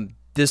 and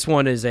this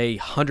one is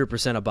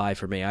 100% a buy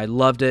for me. I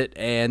loved it,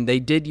 and they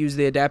did use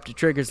the adaptive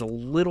triggers a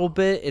little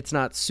bit. It's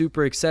not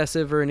super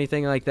excessive or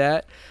anything like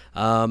that.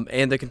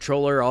 And the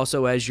controller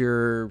also, as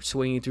you're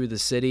swinging through the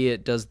city,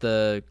 it does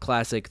the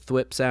classic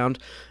thwip sound,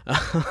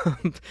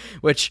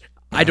 which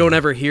I don't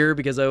ever hear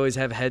because I always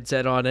have a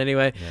headset on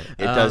anyway.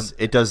 Yeah,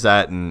 it does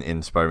that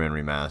in Spider-Man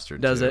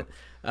Remastered. Does too. it?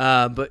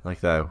 But like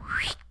that.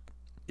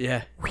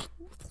 Yeah.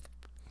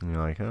 And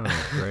you're like, oh,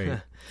 great.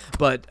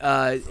 But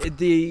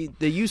the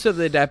use of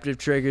the adaptive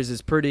triggers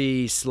is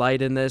pretty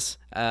slight in this.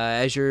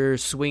 As you're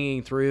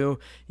swinging through,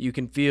 you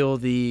can feel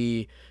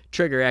the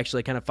trigger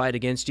actually kind of fight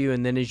against you,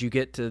 and then as you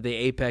get to the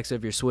apex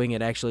of your swing,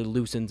 it actually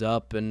loosens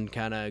up and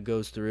kind of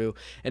goes through.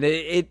 And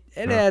it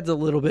adds a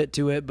little bit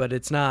to it, but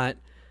it's not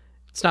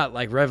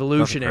like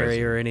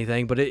revolutionary or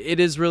anything, but it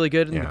is really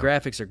good, and the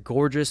graphics are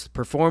gorgeous.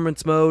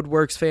 Performance mode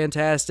works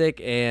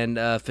fantastic, and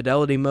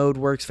fidelity mode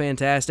works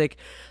fantastic.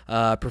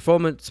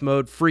 Performance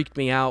mode freaked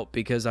me out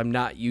because I'm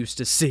not used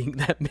to seeing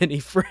that many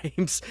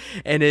frames,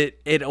 and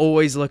it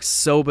always looks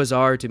so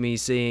bizarre to me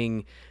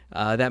seeing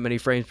that many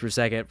frames per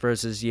second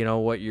versus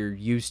what you're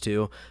used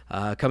to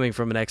coming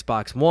from an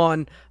Xbox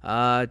One.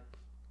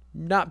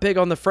 Not big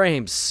on the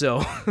frames,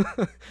 so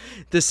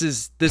this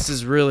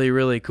is really,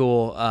 really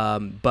cool.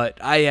 But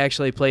I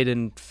actually played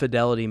in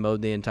fidelity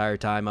mode the entire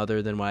time,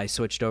 other than when I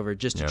switched over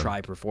just to try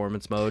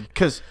performance mode.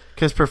 Because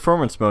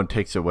performance mode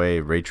takes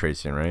away ray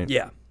tracing, right?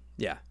 Yeah.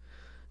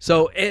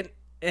 So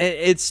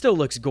it still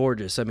looks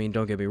gorgeous. I mean,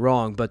 don't get me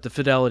wrong, but the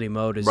fidelity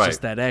mode is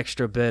just that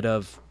extra bit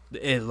of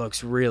it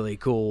looks really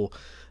cool.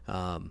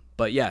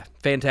 But yeah,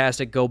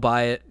 fantastic. Go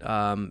buy it.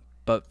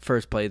 But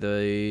first play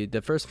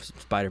the first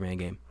Spider-Man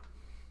game.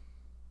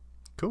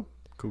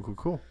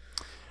 Cool.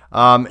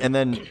 And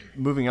then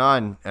moving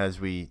on, this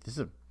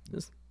is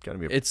gonna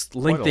be it's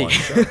lengthy.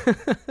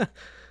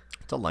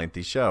 It's a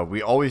lengthy show.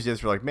 We always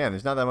just were like, man,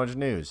 there's not that much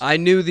news. I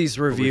knew these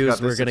reviews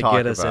were gonna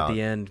get us at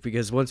the end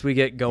because once we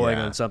get going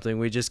on something,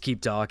 we just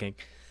keep talking.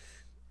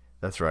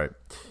 That's right.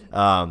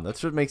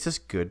 That's what makes us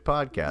good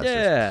podcasters.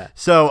 Yeah.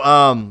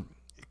 So,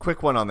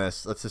 quick one on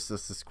this. Let's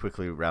just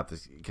quickly wrap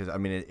this because I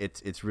mean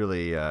it's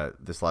really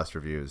this last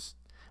review is.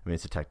 I mean,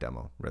 it's a tech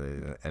demo, really,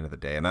 at the end of the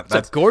day. And that's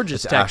a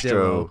gorgeous tech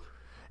demo.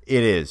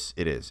 It is.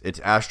 It's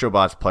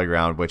Astros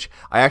Playground, which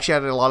I actually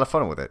had a lot of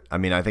fun with it. I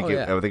mean, I think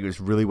it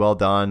was really well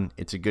done.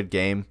 It's a good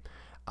game.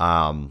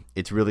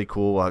 It's really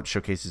cool how it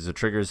showcases the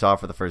triggers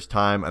off for the first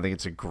time. I think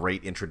it's a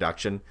great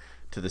introduction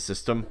to the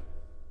system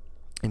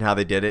and how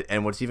they did it.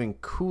 And what's even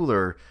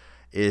cooler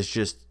is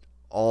just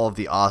all of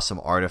the awesome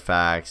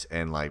artifacts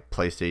and like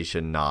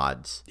PlayStation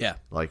nods,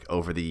 like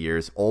over the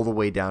years, all the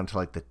way down to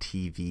like the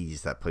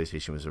TVs that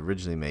PlayStation was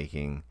originally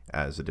making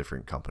as a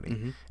different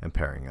company and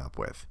pairing up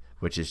with,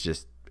 which is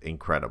just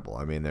incredible.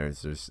 I mean,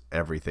 there's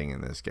everything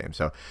in this game.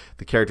 So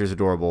the character's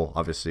adorable.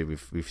 Obviously,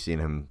 we've seen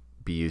him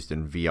be used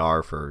in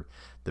VR for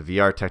the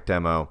VR tech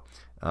demo.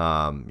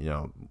 I've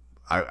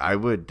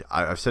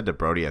said to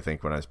Brody, I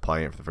think when I was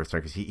playing it for the first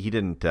time, because you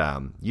didn't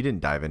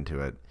dive into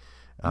it.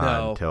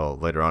 No. Until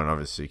later on,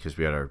 obviously, because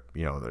we had our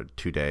the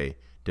 2-day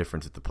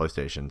difference at the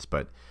PlayStations.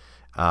 But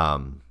I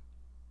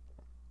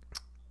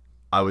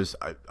was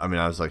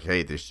like,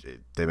 hey,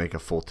 they make a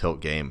full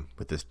tilt game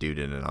with this dude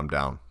in it. I'm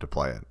down to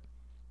play it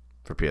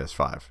for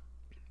PS5.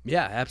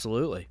 Yeah,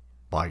 absolutely.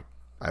 Like,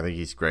 I think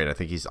he's great.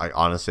 I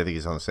honestly think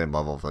he's on the same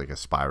level of like a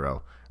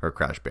Spyro or a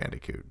Crash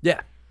Bandicoot.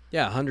 Yeah,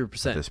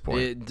 100%. At this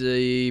point,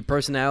 the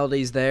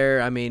personality's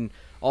there. I mean,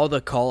 all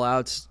the call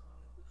outs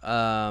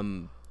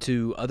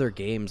to other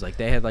games. Like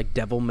they had like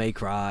Devil May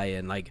Cry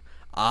and like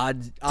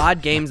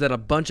odd games that a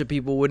bunch of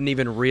people wouldn't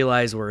even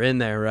realize were in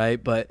there,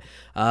 right? But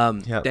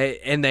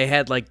they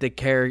had like the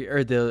character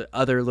or the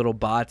other little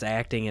bots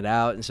acting it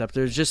out and stuff.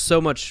 There's just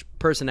so much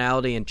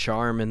personality and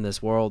charm in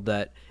this world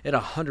that it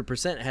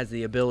 100% has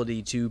the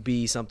ability to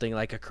be something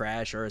like a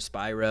Crash or a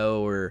Spyro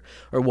or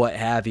what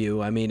have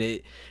you. I mean,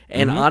 it,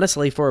 and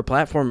honestly, for a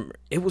platform,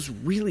 it was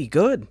really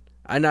good.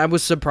 And I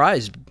was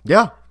surprised.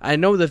 Yeah. I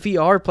know the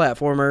VR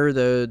platformer,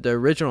 the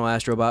original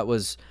Astrobot,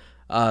 was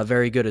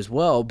very good as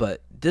well,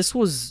 but this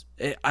was,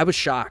 I was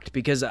shocked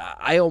because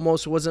I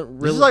almost wasn't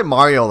really. This is like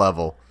Mario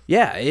level.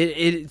 Yeah,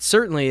 it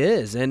certainly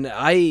is. And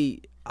I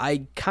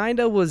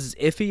kind of was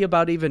iffy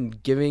about even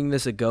giving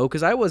this a go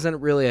because I wasn't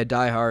really a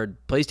diehard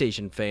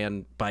PlayStation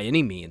fan by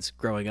any means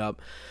growing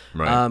up.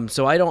 Right.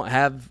 So I don't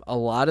have a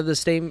lot of the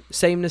same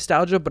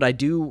nostalgia, but I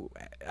do.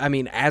 I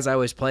mean, as I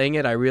was playing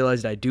it, I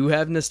realized I do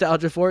have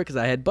nostalgia for it because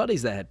I had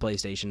buddies that had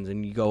PlayStations,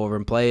 and you go over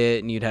and play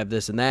it, and you'd have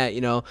this and that,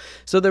 you know.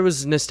 So there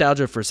was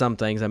nostalgia for some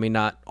things. I mean,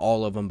 not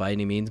all of them by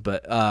any means,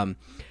 but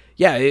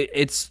yeah,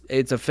 it's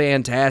a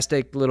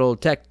fantastic little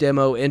tech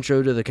demo,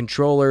 intro to the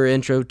controller,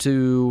 intro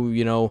to,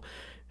 you know,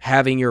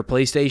 having your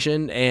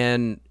PlayStation,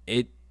 and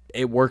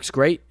it works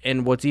great.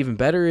 And what's even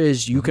better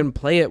is you can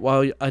play it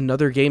while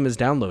another game is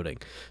downloading.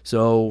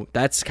 So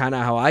that's kind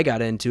of how I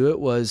got into it.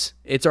 Was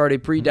it's already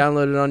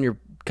pre-downloaded on your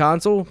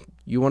console.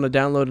 You want to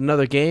download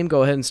another game,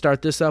 go ahead and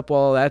start this up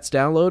while that's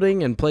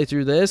downloading and play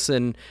through this.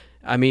 And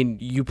I mean,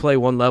 you play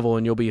one level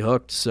and you'll be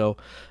hooked. So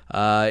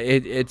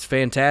it's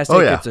fantastic.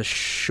 Oh, yeah. It's a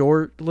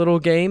short little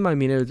game. I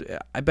mean,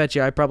 I bet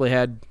you I probably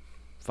had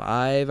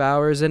 5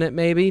 hours in it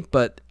maybe,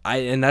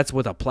 and that's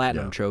with a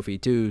platinum trophy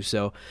too.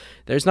 So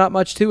there's not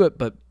much to it,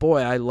 but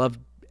boy, I loved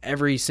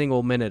every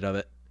single minute of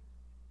it.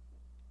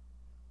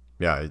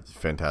 Yeah, it's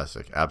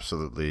fantastic.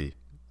 Absolutely.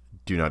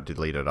 Do not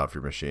delete it off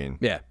your machine.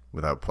 Yeah.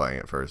 Without playing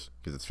it first,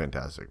 because it's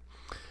fantastic.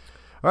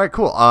 All right,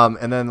 cool.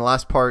 And then the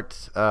last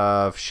part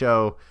of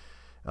show,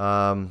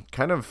 kind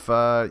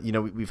of, you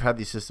know, we've had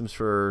these systems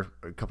for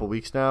a couple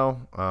weeks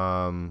now.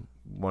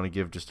 Want to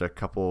give just a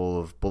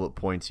couple of bullet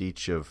points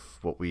each of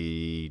what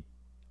we,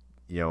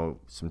 you know,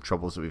 some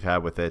troubles that we've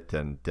had with it,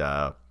 and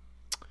kind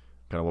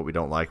of what we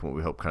don't like and what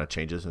we hope kind of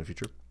changes in the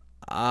future.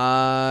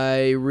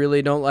 I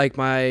really don't like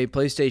my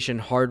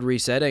PlayStation hard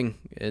resetting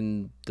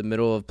in the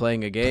middle of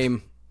playing a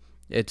game.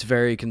 It's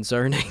very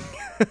concerning.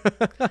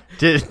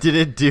 Did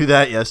it do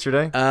that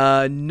yesterday?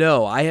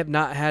 No, I have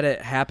not had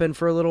it happen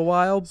for a little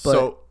while.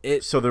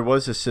 But so there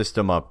was a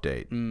system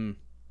update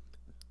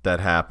that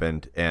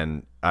happened,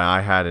 and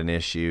I had an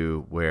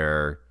issue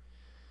where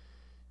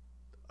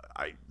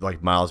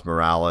like Miles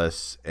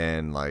Morales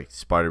and like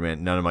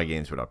Spider-Man, none of my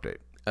games would update.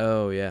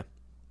 Oh yeah.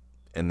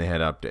 And they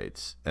had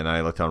updates, and I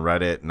looked on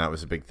Reddit, and that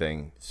was a big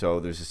thing. So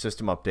there's a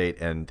system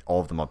update, and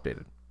all of them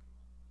updated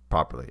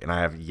properly, and I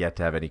have yet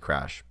to have any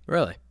crash.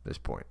 Really? At this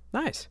point.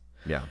 Nice.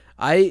 Yeah.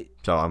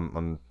 So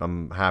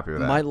I'm happy with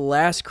that. My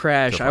last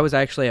crash, I was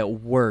actually at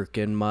work,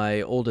 and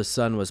my oldest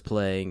son was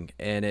playing,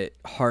 and it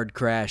hard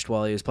crashed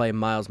while he was playing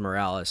Miles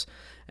Morales,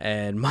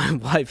 and my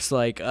wife's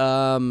like,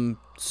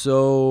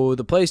 so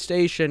the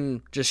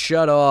PlayStation just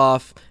shut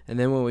off, and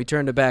then when we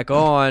turned it back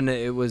on,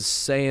 it was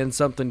saying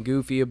something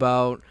goofy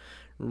about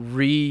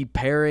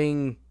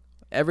repairing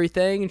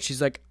everything, and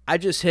she's like, I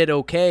just hit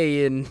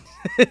okay, and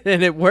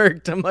and it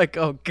worked. I'm like,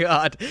 oh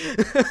god.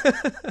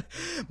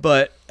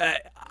 But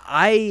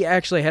I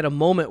actually had a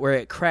moment where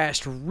it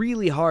crashed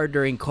really hard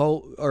during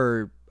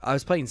I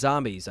was playing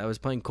zombies. I was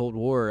playing Cold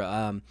War,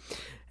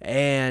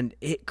 and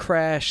it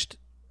crashed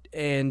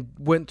and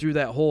went through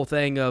that whole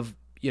thing of,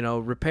 you know,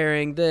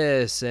 repairing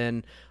this,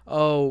 and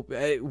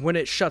when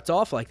it shuts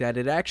off like that,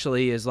 it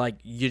actually is like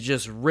you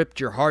just ripped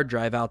your hard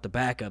drive out the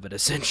back of it,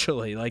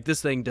 essentially. Like,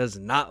 this thing does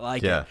not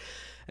like it.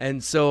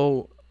 And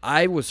so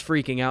I was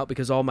freaking out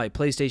because all my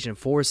PlayStation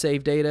 4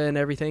 save data and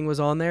everything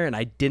was on there, and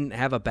I didn't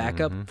have a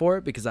backup for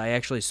it because I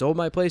actually sold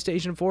my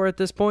PlayStation 4 at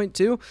this point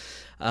too.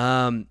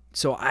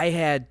 So I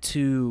had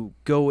to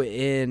go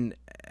in,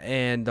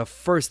 and the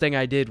first thing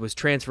I did was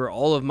transfer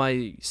all of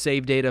my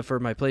save data for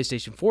my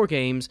PlayStation 4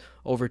 games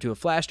over to a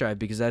flash drive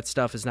because that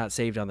stuff is not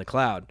saved on the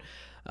cloud.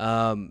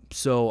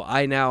 So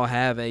I now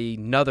have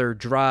another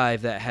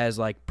drive that has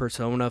like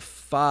Persona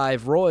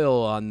 5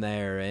 Royal on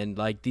there, and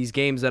like these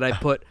games that I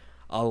put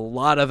a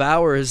lot of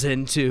hours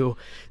into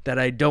that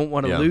I don't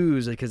want to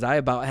lose, because I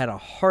about had a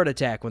heart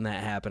attack when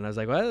that happened. I was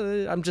like,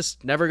 well, I'm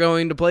just never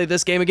going to play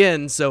this game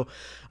again. So,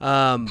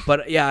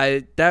 but yeah,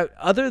 that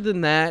other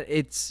than that,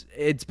 it's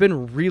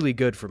been really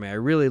good for me. I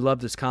really love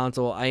this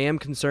console. I am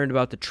concerned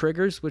about the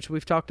triggers, which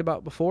we've talked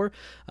about before.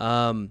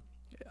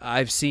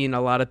 I've seen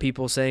a lot of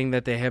people saying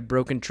that they have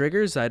broken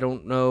triggers. I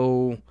don't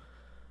know.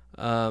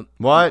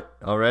 What?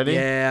 Already?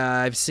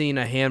 Yeah, I've seen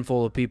a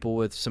handful of people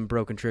with some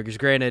broken triggers.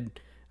 Granted,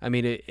 I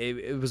mean,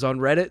 it was on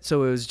Reddit,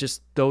 so it was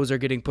just those are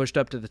getting pushed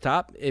up to the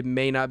top. It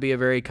may not be a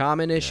very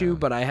common issue,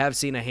 but I have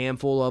seen a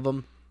handful of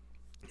them.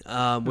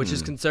 which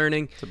is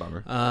concerning. It's a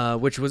bummer.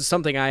 Which was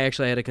something I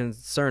actually had a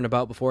concern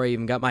about before I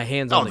even got my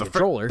hands on the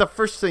controller.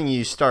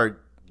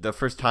 The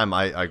first time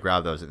I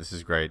grab those, this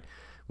is great.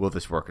 Will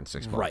this work in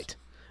 6 months? Right.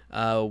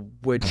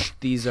 Which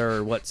these are,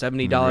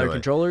 $70 really?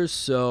 controllers,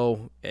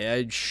 so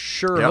I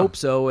sure hope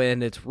so,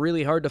 and it's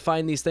really hard to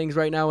find these things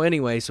right now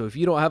anyway, so if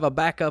you don't have a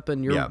backup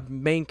and your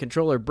main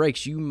controller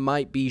breaks, you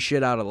might be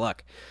shit out of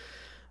luck.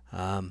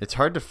 It's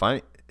hard to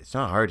find. It's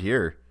not hard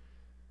here.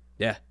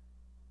 Yeah.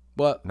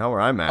 What? Not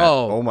where I'm at.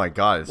 Oh, oh my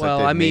God. It's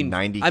like they made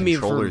 90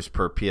 controllers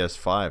per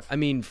PS5. I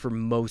mean, for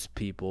most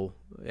people,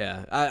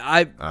 yeah.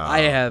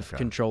 I have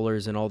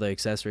controllers and all the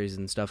accessories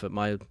and stuff at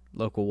my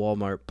local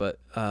Walmart, but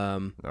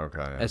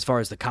as far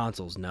as the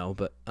consoles, no.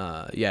 But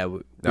we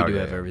do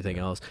have everything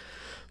else.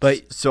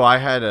 But so I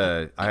had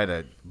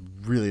a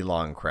really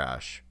long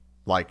crash,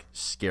 like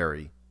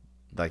scary,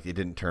 like it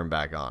didn't turn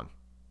back on.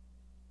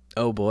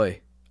 Oh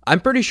boy, I'm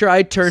pretty sure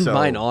I turned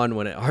mine on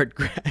when it hard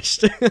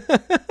crashed.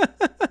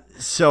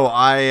 So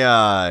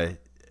I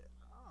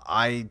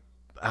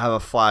have a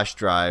flash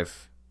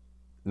drive.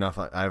 No,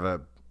 I have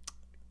an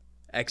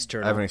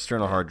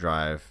external hard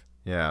drive.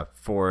 Yeah,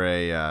 for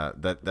a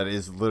that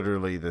is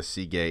literally the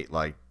Seagate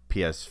like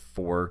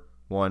PS4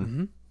 one.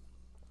 Mm-hmm.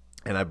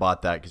 And I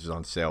bought that because it was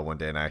on sale one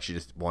day, and I actually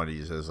just wanted to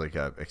use it as like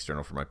a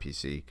external for my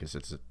PC because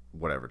it's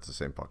it's the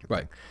same fucking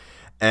thing.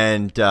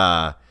 And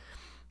I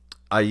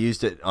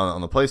used it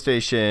on the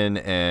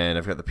PlayStation, and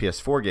I've got the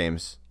PS4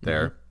 games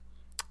there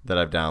that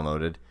I've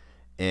downloaded.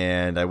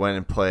 And I went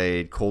and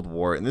played Cold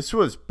War, and this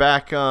was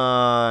back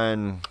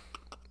on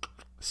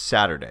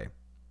Saturday,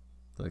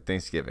 like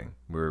Thanksgiving.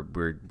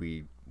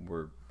 We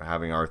were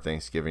having our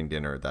Thanksgiving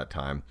dinner at that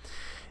time,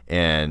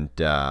 and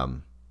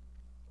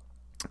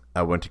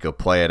I went to go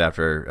play it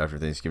after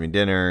Thanksgiving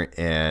dinner,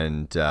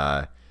 and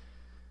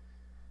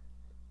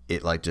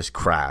it like just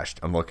crashed.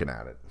 I'm looking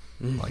at it,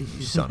 like,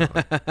 you son of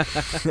a.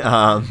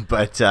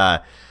 But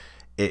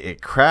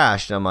it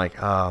crashed, and I'm like,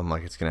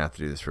 it's gonna have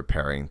to do this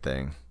repairing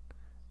thing.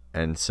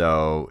 And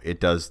so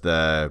it goes through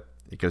the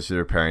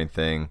repairing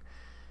thing,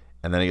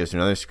 and then it goes to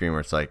another screen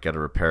where it's like, got to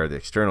repair the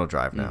external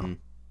drive now. Mm-hmm.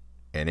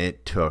 And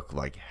it took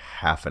like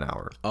half an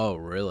hour. Oh,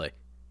 really?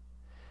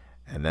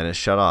 And then it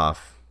shut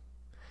off,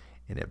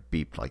 and it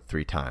beeped like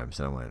 3 times,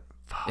 and I went,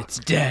 fuck. It's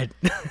dead.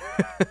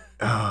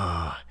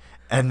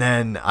 And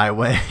then I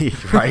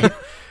went, right?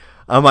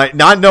 I'm like,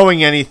 not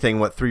knowing anything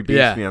what 3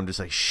 beeps mean, I'm just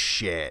like,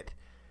 shit.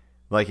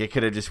 Like, it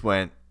could have just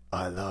went,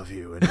 I love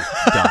you, and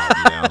just died,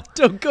 you know?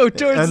 Don't go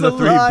towards the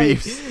 3 light.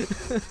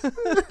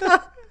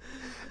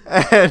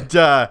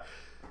 Beeps.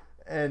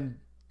 And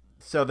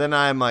so then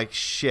I'm like,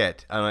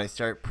 shit. And I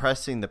start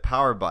pressing the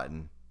power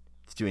button.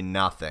 It's doing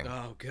nothing.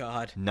 Oh,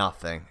 God.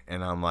 Nothing.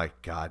 And I'm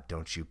like, God,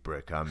 don't you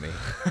brick on me.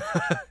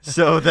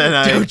 So then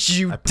don't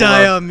you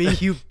die on me,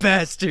 you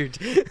bastard.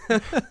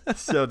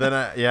 So then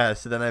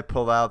I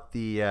pull out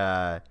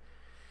the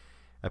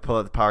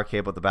power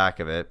cable at the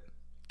back of it.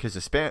 Because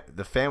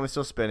the fan was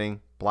still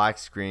spinning, black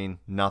screen,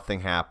 nothing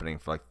happening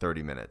for like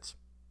 30 minutes.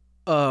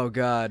 Oh,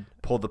 God.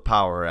 Pulled the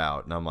power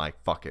out, and I'm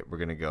like, fuck it, we're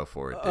going to go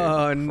for it, dude.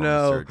 Oh,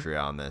 no. Surgery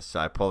on this.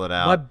 So I pull it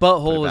out. My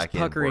butthole is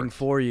puckering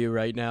for you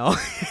right now.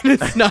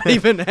 It's not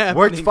even happening.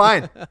 Worked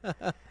fine.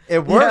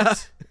 It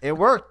worked. Yeah. It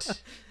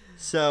worked.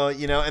 So,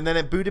 and then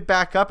it booted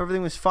back up.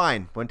 Everything was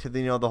fine. Went to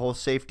the whole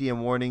safety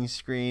and warning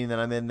screen. Then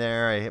I'm in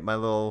there. I hit my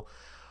little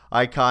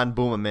icon.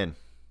 Boom, I'm in.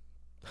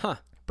 Huh.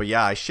 But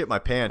yeah, I shit my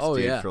pants,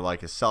 dude, for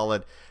like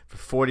for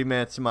 40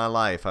 minutes of my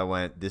life. I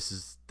went,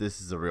 this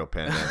is a real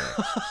pandemic.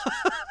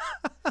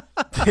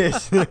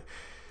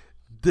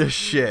 This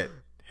shit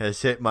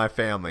has hit my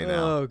family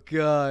now. Oh,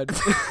 God.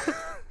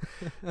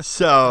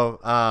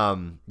 So,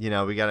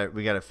 we got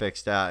it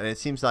fixed out, and it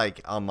seems like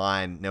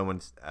online, a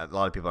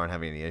lot of people aren't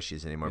having any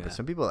issues anymore. Yeah. But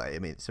some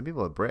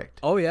people have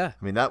bricked. Oh yeah.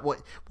 I mean that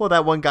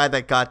one guy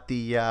that got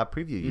the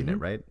preview unit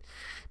right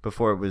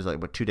before, it was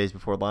like 2 days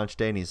before launch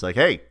day, and he's like,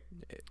 hey.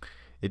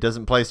 It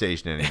doesn't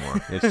PlayStation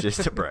anymore. It's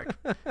just a brick.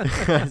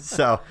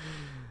 So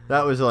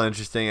that was a little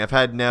interesting. I've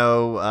had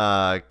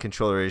no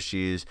controller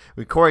issues.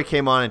 When Corey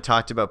came on and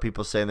talked about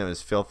people saying that it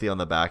was filthy on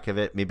the back of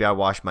it, maybe I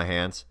wash my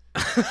hands.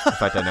 In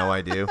fact, I know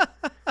I do.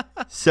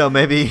 So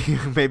maybe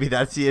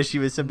that's the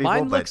issue with some people.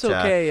 Mine looks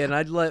okay, and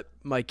I'd let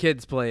my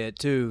kids play it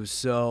too.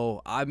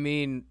 So I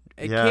mean,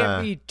 it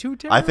can't be too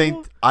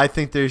terrible. I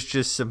think there's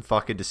just some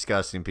fucking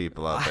disgusting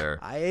people out there.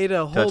 I ate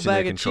a whole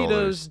bag of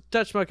Cheetos,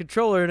 touched my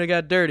controller, and it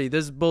got dirty.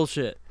 This is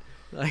bullshit.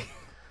 Like,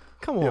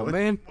 come on,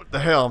 man. What the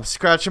hell? I'm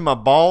scratching my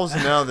balls,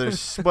 and now there's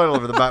sweat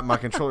over the back of my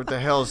controller. What the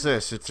hell is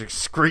this? It's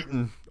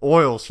excreting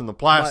oils from the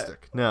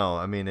plastic. No,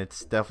 I mean,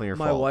 it's definitely your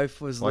fault. My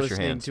wife was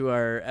listening to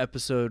our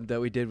episode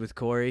that we did with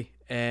Corey,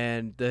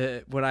 and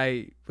when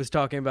I was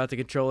talking about the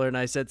controller and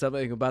I said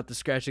something about the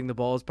scratching the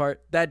balls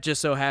part, that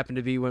just so happened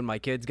to be when my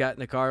kids got in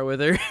the car with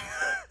her.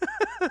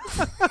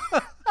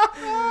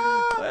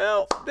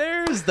 Well,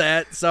 there's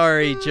that.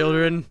 Sorry,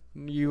 children.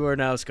 You are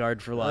now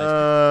scarred for life.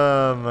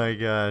 Oh my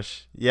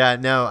gosh. Yeah,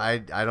 no, I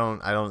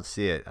don't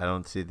see it. I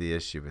don't see the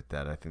issue with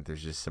that. I think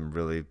there's just some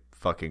really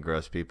fucking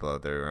gross people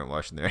out there who aren't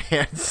washing their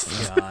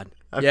hands. God.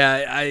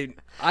 Yeah,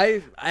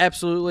 I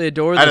absolutely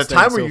adore this at a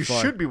time thing where you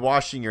far. should be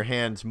washing your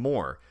hands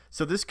more.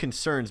 So this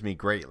concerns me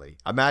greatly.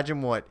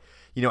 Imagine what,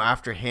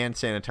 after hand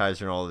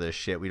sanitizer and all of this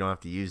shit, we don't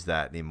have to use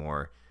that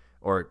anymore.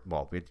 Or,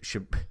 well,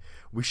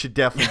 we should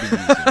definitely be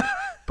using it.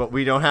 But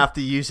we don't have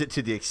to use it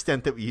to the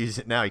extent that we use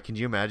it now. Can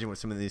you imagine what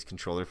some of these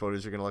controller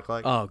photos are going to look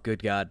like? Oh,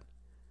 good God.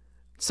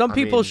 Some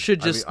people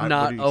should just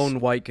not own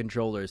white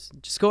controllers.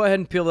 Just go ahead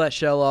and peel that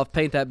shell off,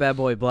 paint that bad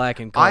boy black,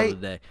 and call it a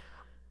day.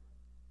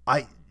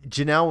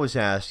 Janelle was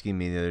asking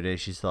me the other day,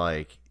 she's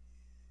like,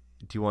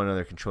 do you want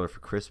another controller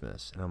for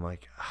Christmas? And I'm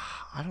like,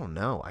 I don't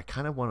know. I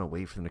kind of want to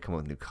wait for them to come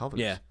up with new colors.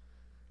 Yeah.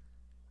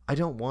 I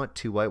don't want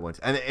 2 white ones.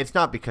 And it's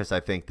not because I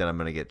think that I'm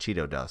going to get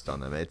Cheeto dust on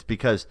them. It's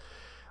because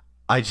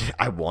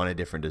I want a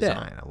different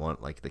design. Yeah. I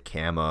want like the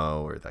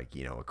camo or like,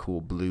 a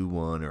cool blue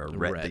one or a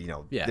red.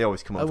 They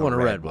always come up with a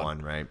red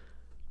one, right?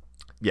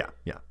 Yeah.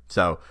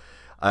 So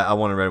I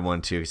want a red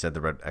one too because I had the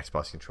red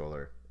Xbox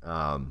controller.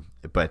 I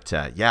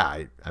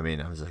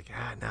was like,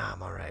 nah,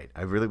 I'm all right.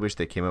 I really wish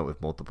they came out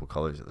with multiple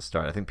colors at the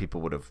start. I think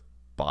people would have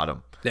bought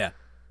them. Yeah.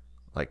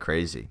 Like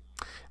crazy.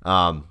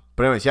 But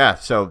anyways, yeah.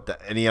 So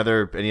any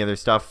other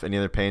stuff? Any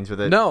other pains with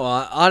it? No,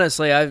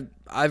 honestly,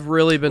 I've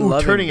really been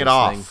loving turning it this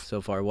off thing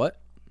so far. What?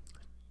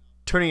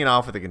 Turning it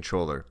off with a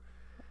controller.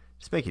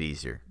 Just make it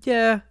easier.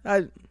 Yeah,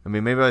 I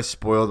mean, maybe I was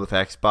spoiled with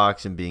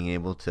Xbox and being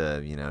able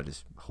to,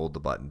 just hold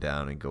the button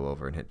down and go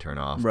over and hit turn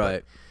off.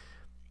 Right.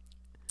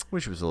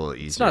 Wish it was a little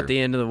easier. It's not the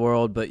end of the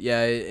world, but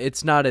yeah,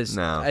 it's not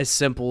as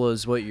simple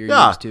as what you're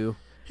used to.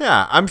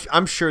 Yeah,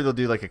 I'm sure they'll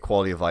do like a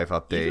quality of life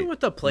update. Even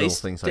with the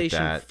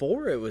PlayStation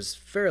 4, it was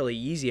fairly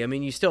easy. I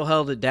mean, you still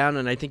held it down,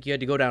 and I think you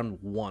had to go down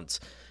once,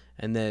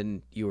 and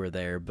then you were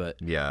there. But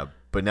yeah,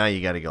 but now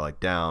you got to go like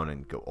down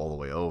and go all the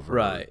way over.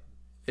 Right.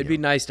 It'd be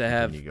nice to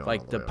have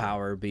like the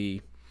power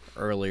be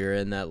earlier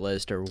in that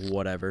list or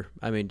whatever.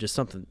 I mean, just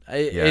something.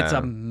 It's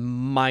a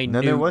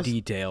minute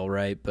detail,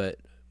 right? But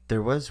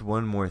there was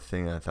one more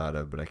thing I thought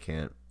of, but I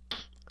can't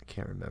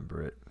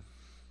remember it.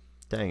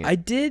 Dang it! I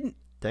did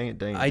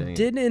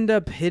end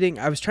up hitting.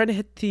 I was trying to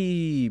hit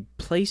the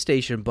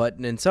PlayStation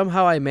button, and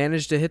somehow I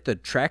managed to hit the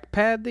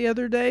trackpad the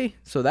other day.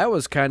 So that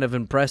was kind of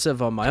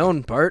impressive on my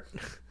own part.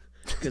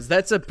 Because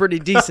that's a pretty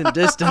decent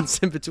distance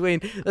in between.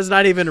 That's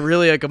not even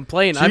really a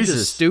complaint. Jesus. I'm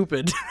just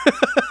stupid.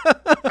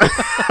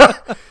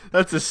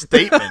 That's a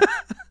statement.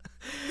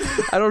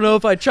 I don't know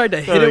if I tried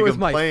to hit it with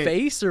my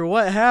face or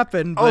what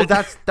happened. But...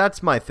 Oh,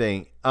 that's my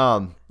thing.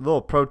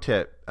 Little pro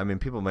tip. I mean,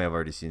 people may have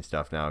already seen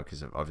stuff now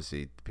because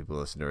obviously people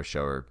who listen to our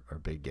show are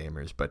big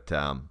gamers. But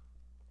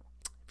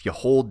if you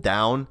hold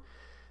down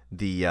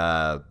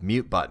the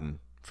mute button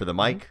for the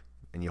mic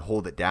and you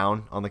hold it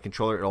down on the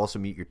controller, it'll also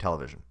mute your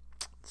television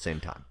at the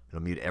same time.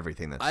 It'll mute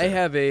everything that's I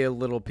have a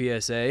little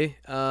PSA.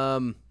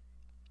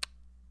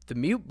 The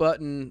mute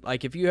button,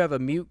 like if you have a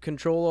mute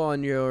control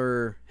on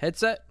your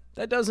headset,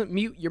 that doesn't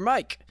mute your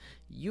mic.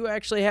 You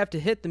actually have to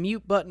hit the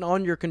mute button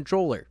on your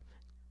controller.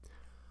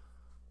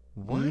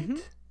 What? Mm-hmm.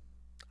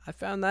 I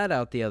found that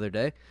out the other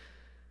day.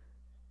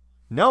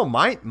 No,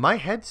 my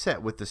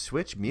headset with the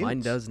Switch mutes.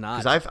 Mine does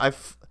not.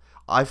 Because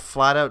I've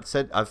flat out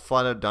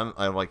done.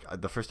 I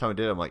like the first time I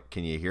did it, I'm like,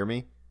 can you hear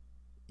me?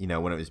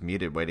 When it was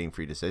muted, waiting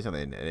for you to say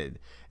something, and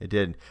it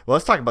did. Well,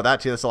 let's talk about that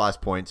too. That's the last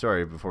point.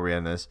 Sorry, before we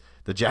end this,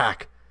 the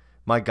jack.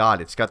 My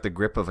God, it's got the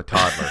grip of a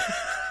toddler.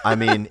 I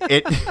mean,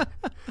 it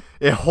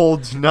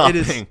holds nothing.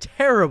 It is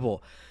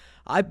terrible.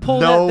 I pull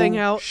that thing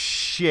out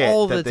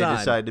all the time. They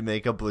decided to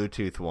make a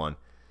Bluetooth one.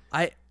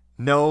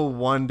 No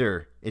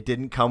wonder it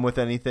didn't come with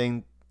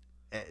anything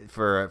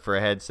for a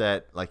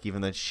headset, like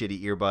even the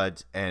shitty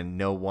earbuds, and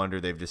no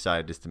wonder they've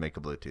decided just to make a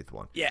Bluetooth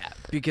one. Yeah,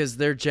 because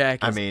their jack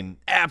is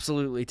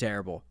absolutely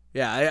terrible.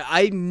 Yeah,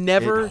 I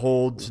never... It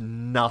holds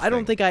nothing. I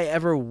don't think I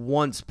ever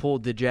once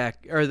pulled the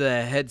jack or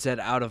the headset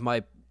out of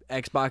my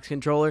Xbox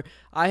controller.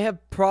 I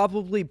have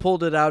probably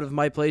pulled it out of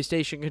my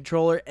PlayStation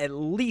controller at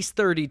least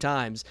 30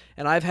 times,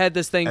 and I've had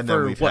this thing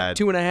for,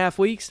 2.5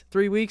 weeks?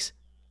 3 weeks?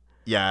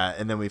 Yeah,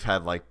 and then we've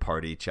had like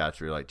party chats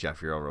where you're like,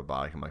 Jeff, you're all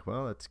robotic. I'm like,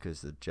 well, that's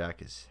because the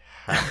jack is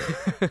happy.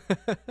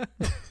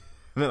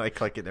 And then I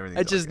click it and everything.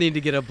 I just need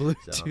to get a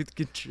Bluetooth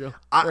control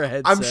or a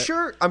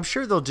headset. I'm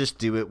sure they'll just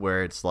do it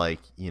where it's like,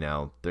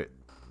 they'll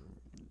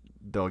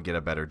get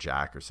a better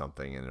jack or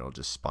something, and it'll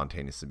just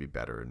spontaneously be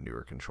better in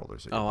newer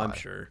controllers. I'm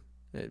sure.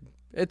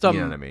 It's you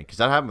know what I mean? Because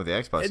that happened with the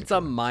Xbox. It's a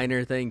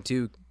minor thing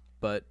too,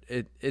 but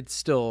it's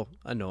still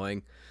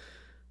annoying.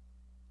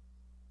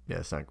 Yeah,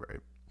 it's not great.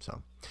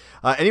 So,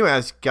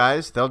 anyways,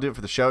 guys, that'll do it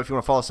for the show. If you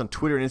want to follow us on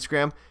Twitter and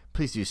Instagram,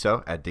 please do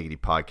so at Diggity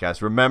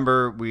Podcast.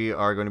 Remember, we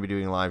are going to be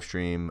doing a live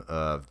stream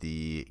of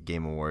the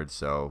Game Awards,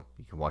 so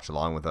you can watch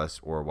along with us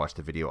or watch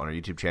the video on our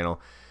YouTube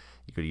channel.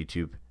 You go to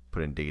YouTube,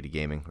 put in Diggity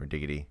Gaming or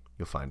Diggity,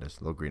 you'll find us,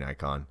 little green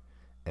icon.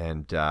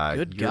 And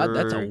good God,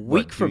 that's a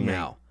week from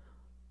now.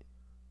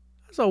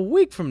 That's a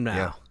week from now.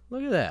 Yeah.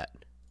 Look at that.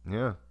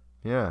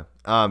 Yeah.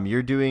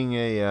 You're doing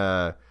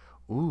a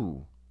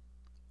ooh.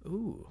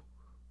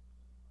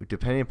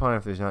 Depending upon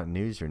if there's not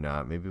news or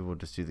not, maybe we'll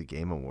just do the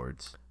Game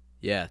Awards.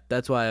 Yeah,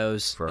 that's why I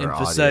was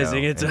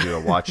emphasizing it. And do a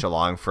watch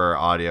along for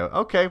audio.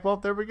 Okay, well,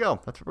 there we go.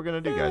 That's what we're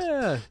going to do, guys.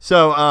 Yeah.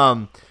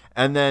 So,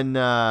 and then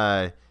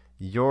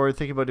you're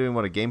thinking about doing,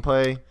 what, a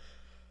gameplay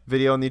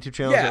video on the YouTube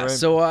channel? Yeah, is that right?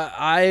 so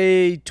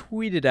I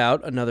tweeted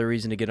out another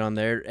reason to get on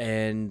there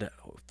and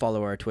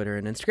follow our Twitter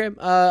and Instagram.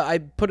 I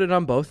put it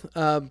on both,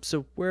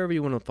 so wherever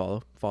you want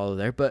to follow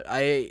there. But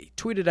I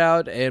tweeted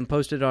out and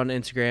posted on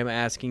Instagram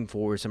asking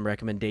for some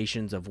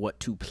recommendations of what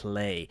to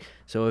play.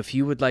 So if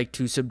you would like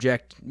to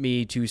subject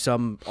me to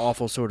some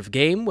awful sort of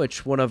game,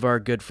 which one of our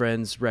good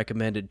friends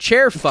recommended,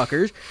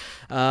 Chairfuckers,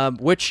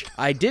 which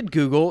I did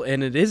Google,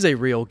 and it is a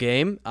real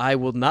game. I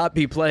will not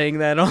be playing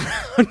that on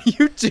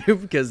YouTube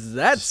because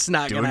that's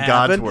not going to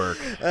happen. Doing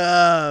God's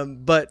work.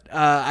 But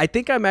I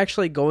think I'm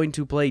actually going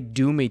to play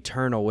Doom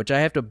Eternal, which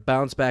I have to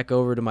bounce back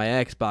over to my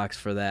Xbox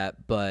for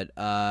that. But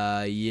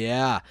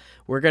yeah,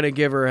 we're going to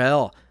give her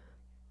hell.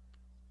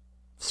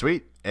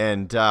 Sweet.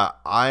 And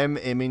I'm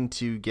aiming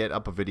to get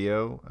up a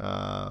video,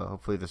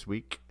 hopefully this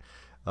week,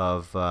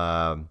 of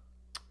kind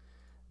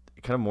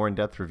of more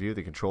in-depth review of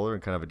the controller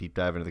and kind of a deep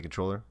dive into the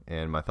controller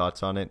and my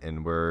thoughts on it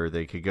and where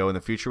they could go in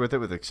the future with it,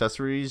 with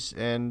accessories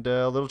and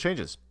little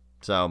changes.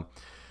 So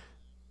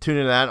tune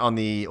into that on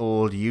the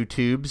old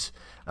YouTubes.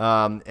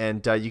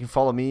 And you can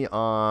follow me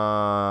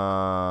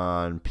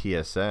on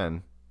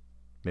PSN,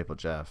 Maple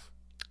Jeff.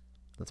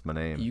 That's my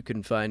name. You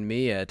can find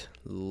me at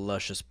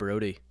Luscious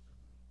Brody.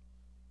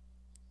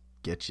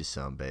 Get you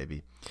some,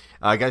 baby.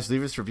 Guys,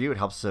 leave us a review. It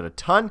helps us out a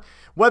ton.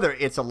 Whether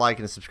it's a like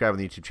and a subscribe on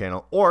the YouTube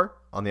channel or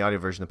on the audio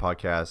version of the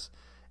podcast,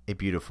 a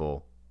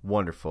beautiful,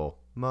 wonderful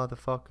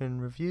motherfucking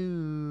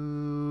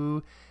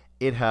review.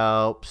 It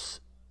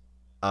helps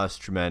us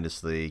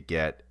tremendously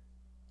get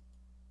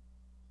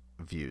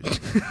views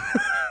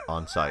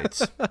on sites.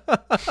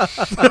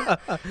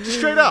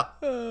 Straight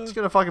up. Just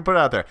going to fucking put it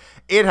out there.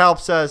 It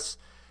helps us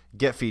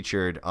get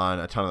featured on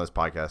a ton of those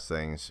podcast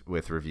things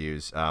with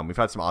reviews. We've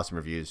had some awesome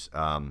reviews.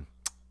 I'm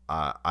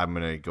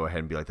going to go ahead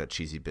and be like that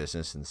cheesy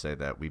business and say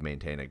that we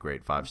maintain a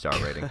great 5-star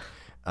rating.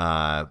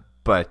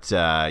 But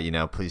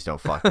please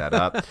don't fuck that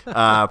up.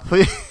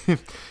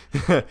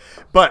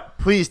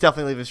 Please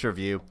definitely leave us a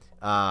review.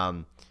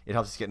 It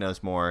helps us get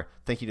noticed more.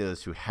 Thank you to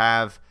those who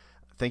have.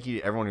 Thank you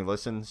to everyone who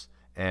listens.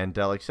 And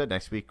like I said,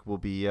 next week will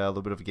be a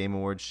little bit of a Game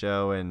Awards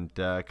show and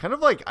kind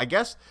of like, I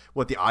guess,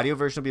 what the audio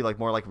version will be like,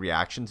 more like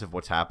reactions of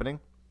what's happening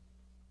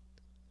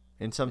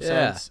in some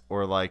sense,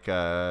 or like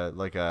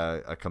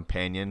a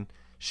companion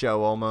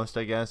show almost,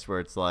 I guess, where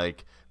it's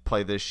like,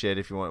 play this shit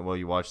if you want while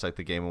you watch like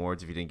the Game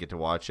Awards if you didn't get to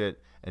watch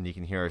it, and you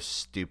can hear our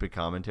stupid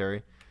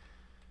commentary.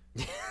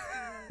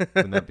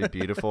 Wouldn't that be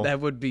beautiful?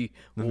 That would be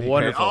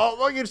wonderful. Oh,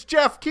 look, it's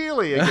Jeff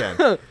Keighley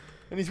again.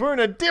 And he's wearing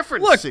a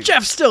different suit. Look,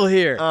 Jeff's still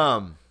here.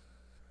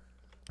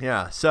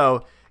 Yeah,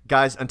 so,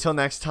 guys, until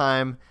next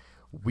time,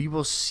 we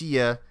will see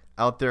ya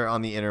out there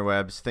on the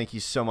interwebs. Thank you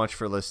so much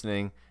for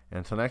listening. And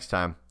until next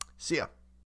time, see ya.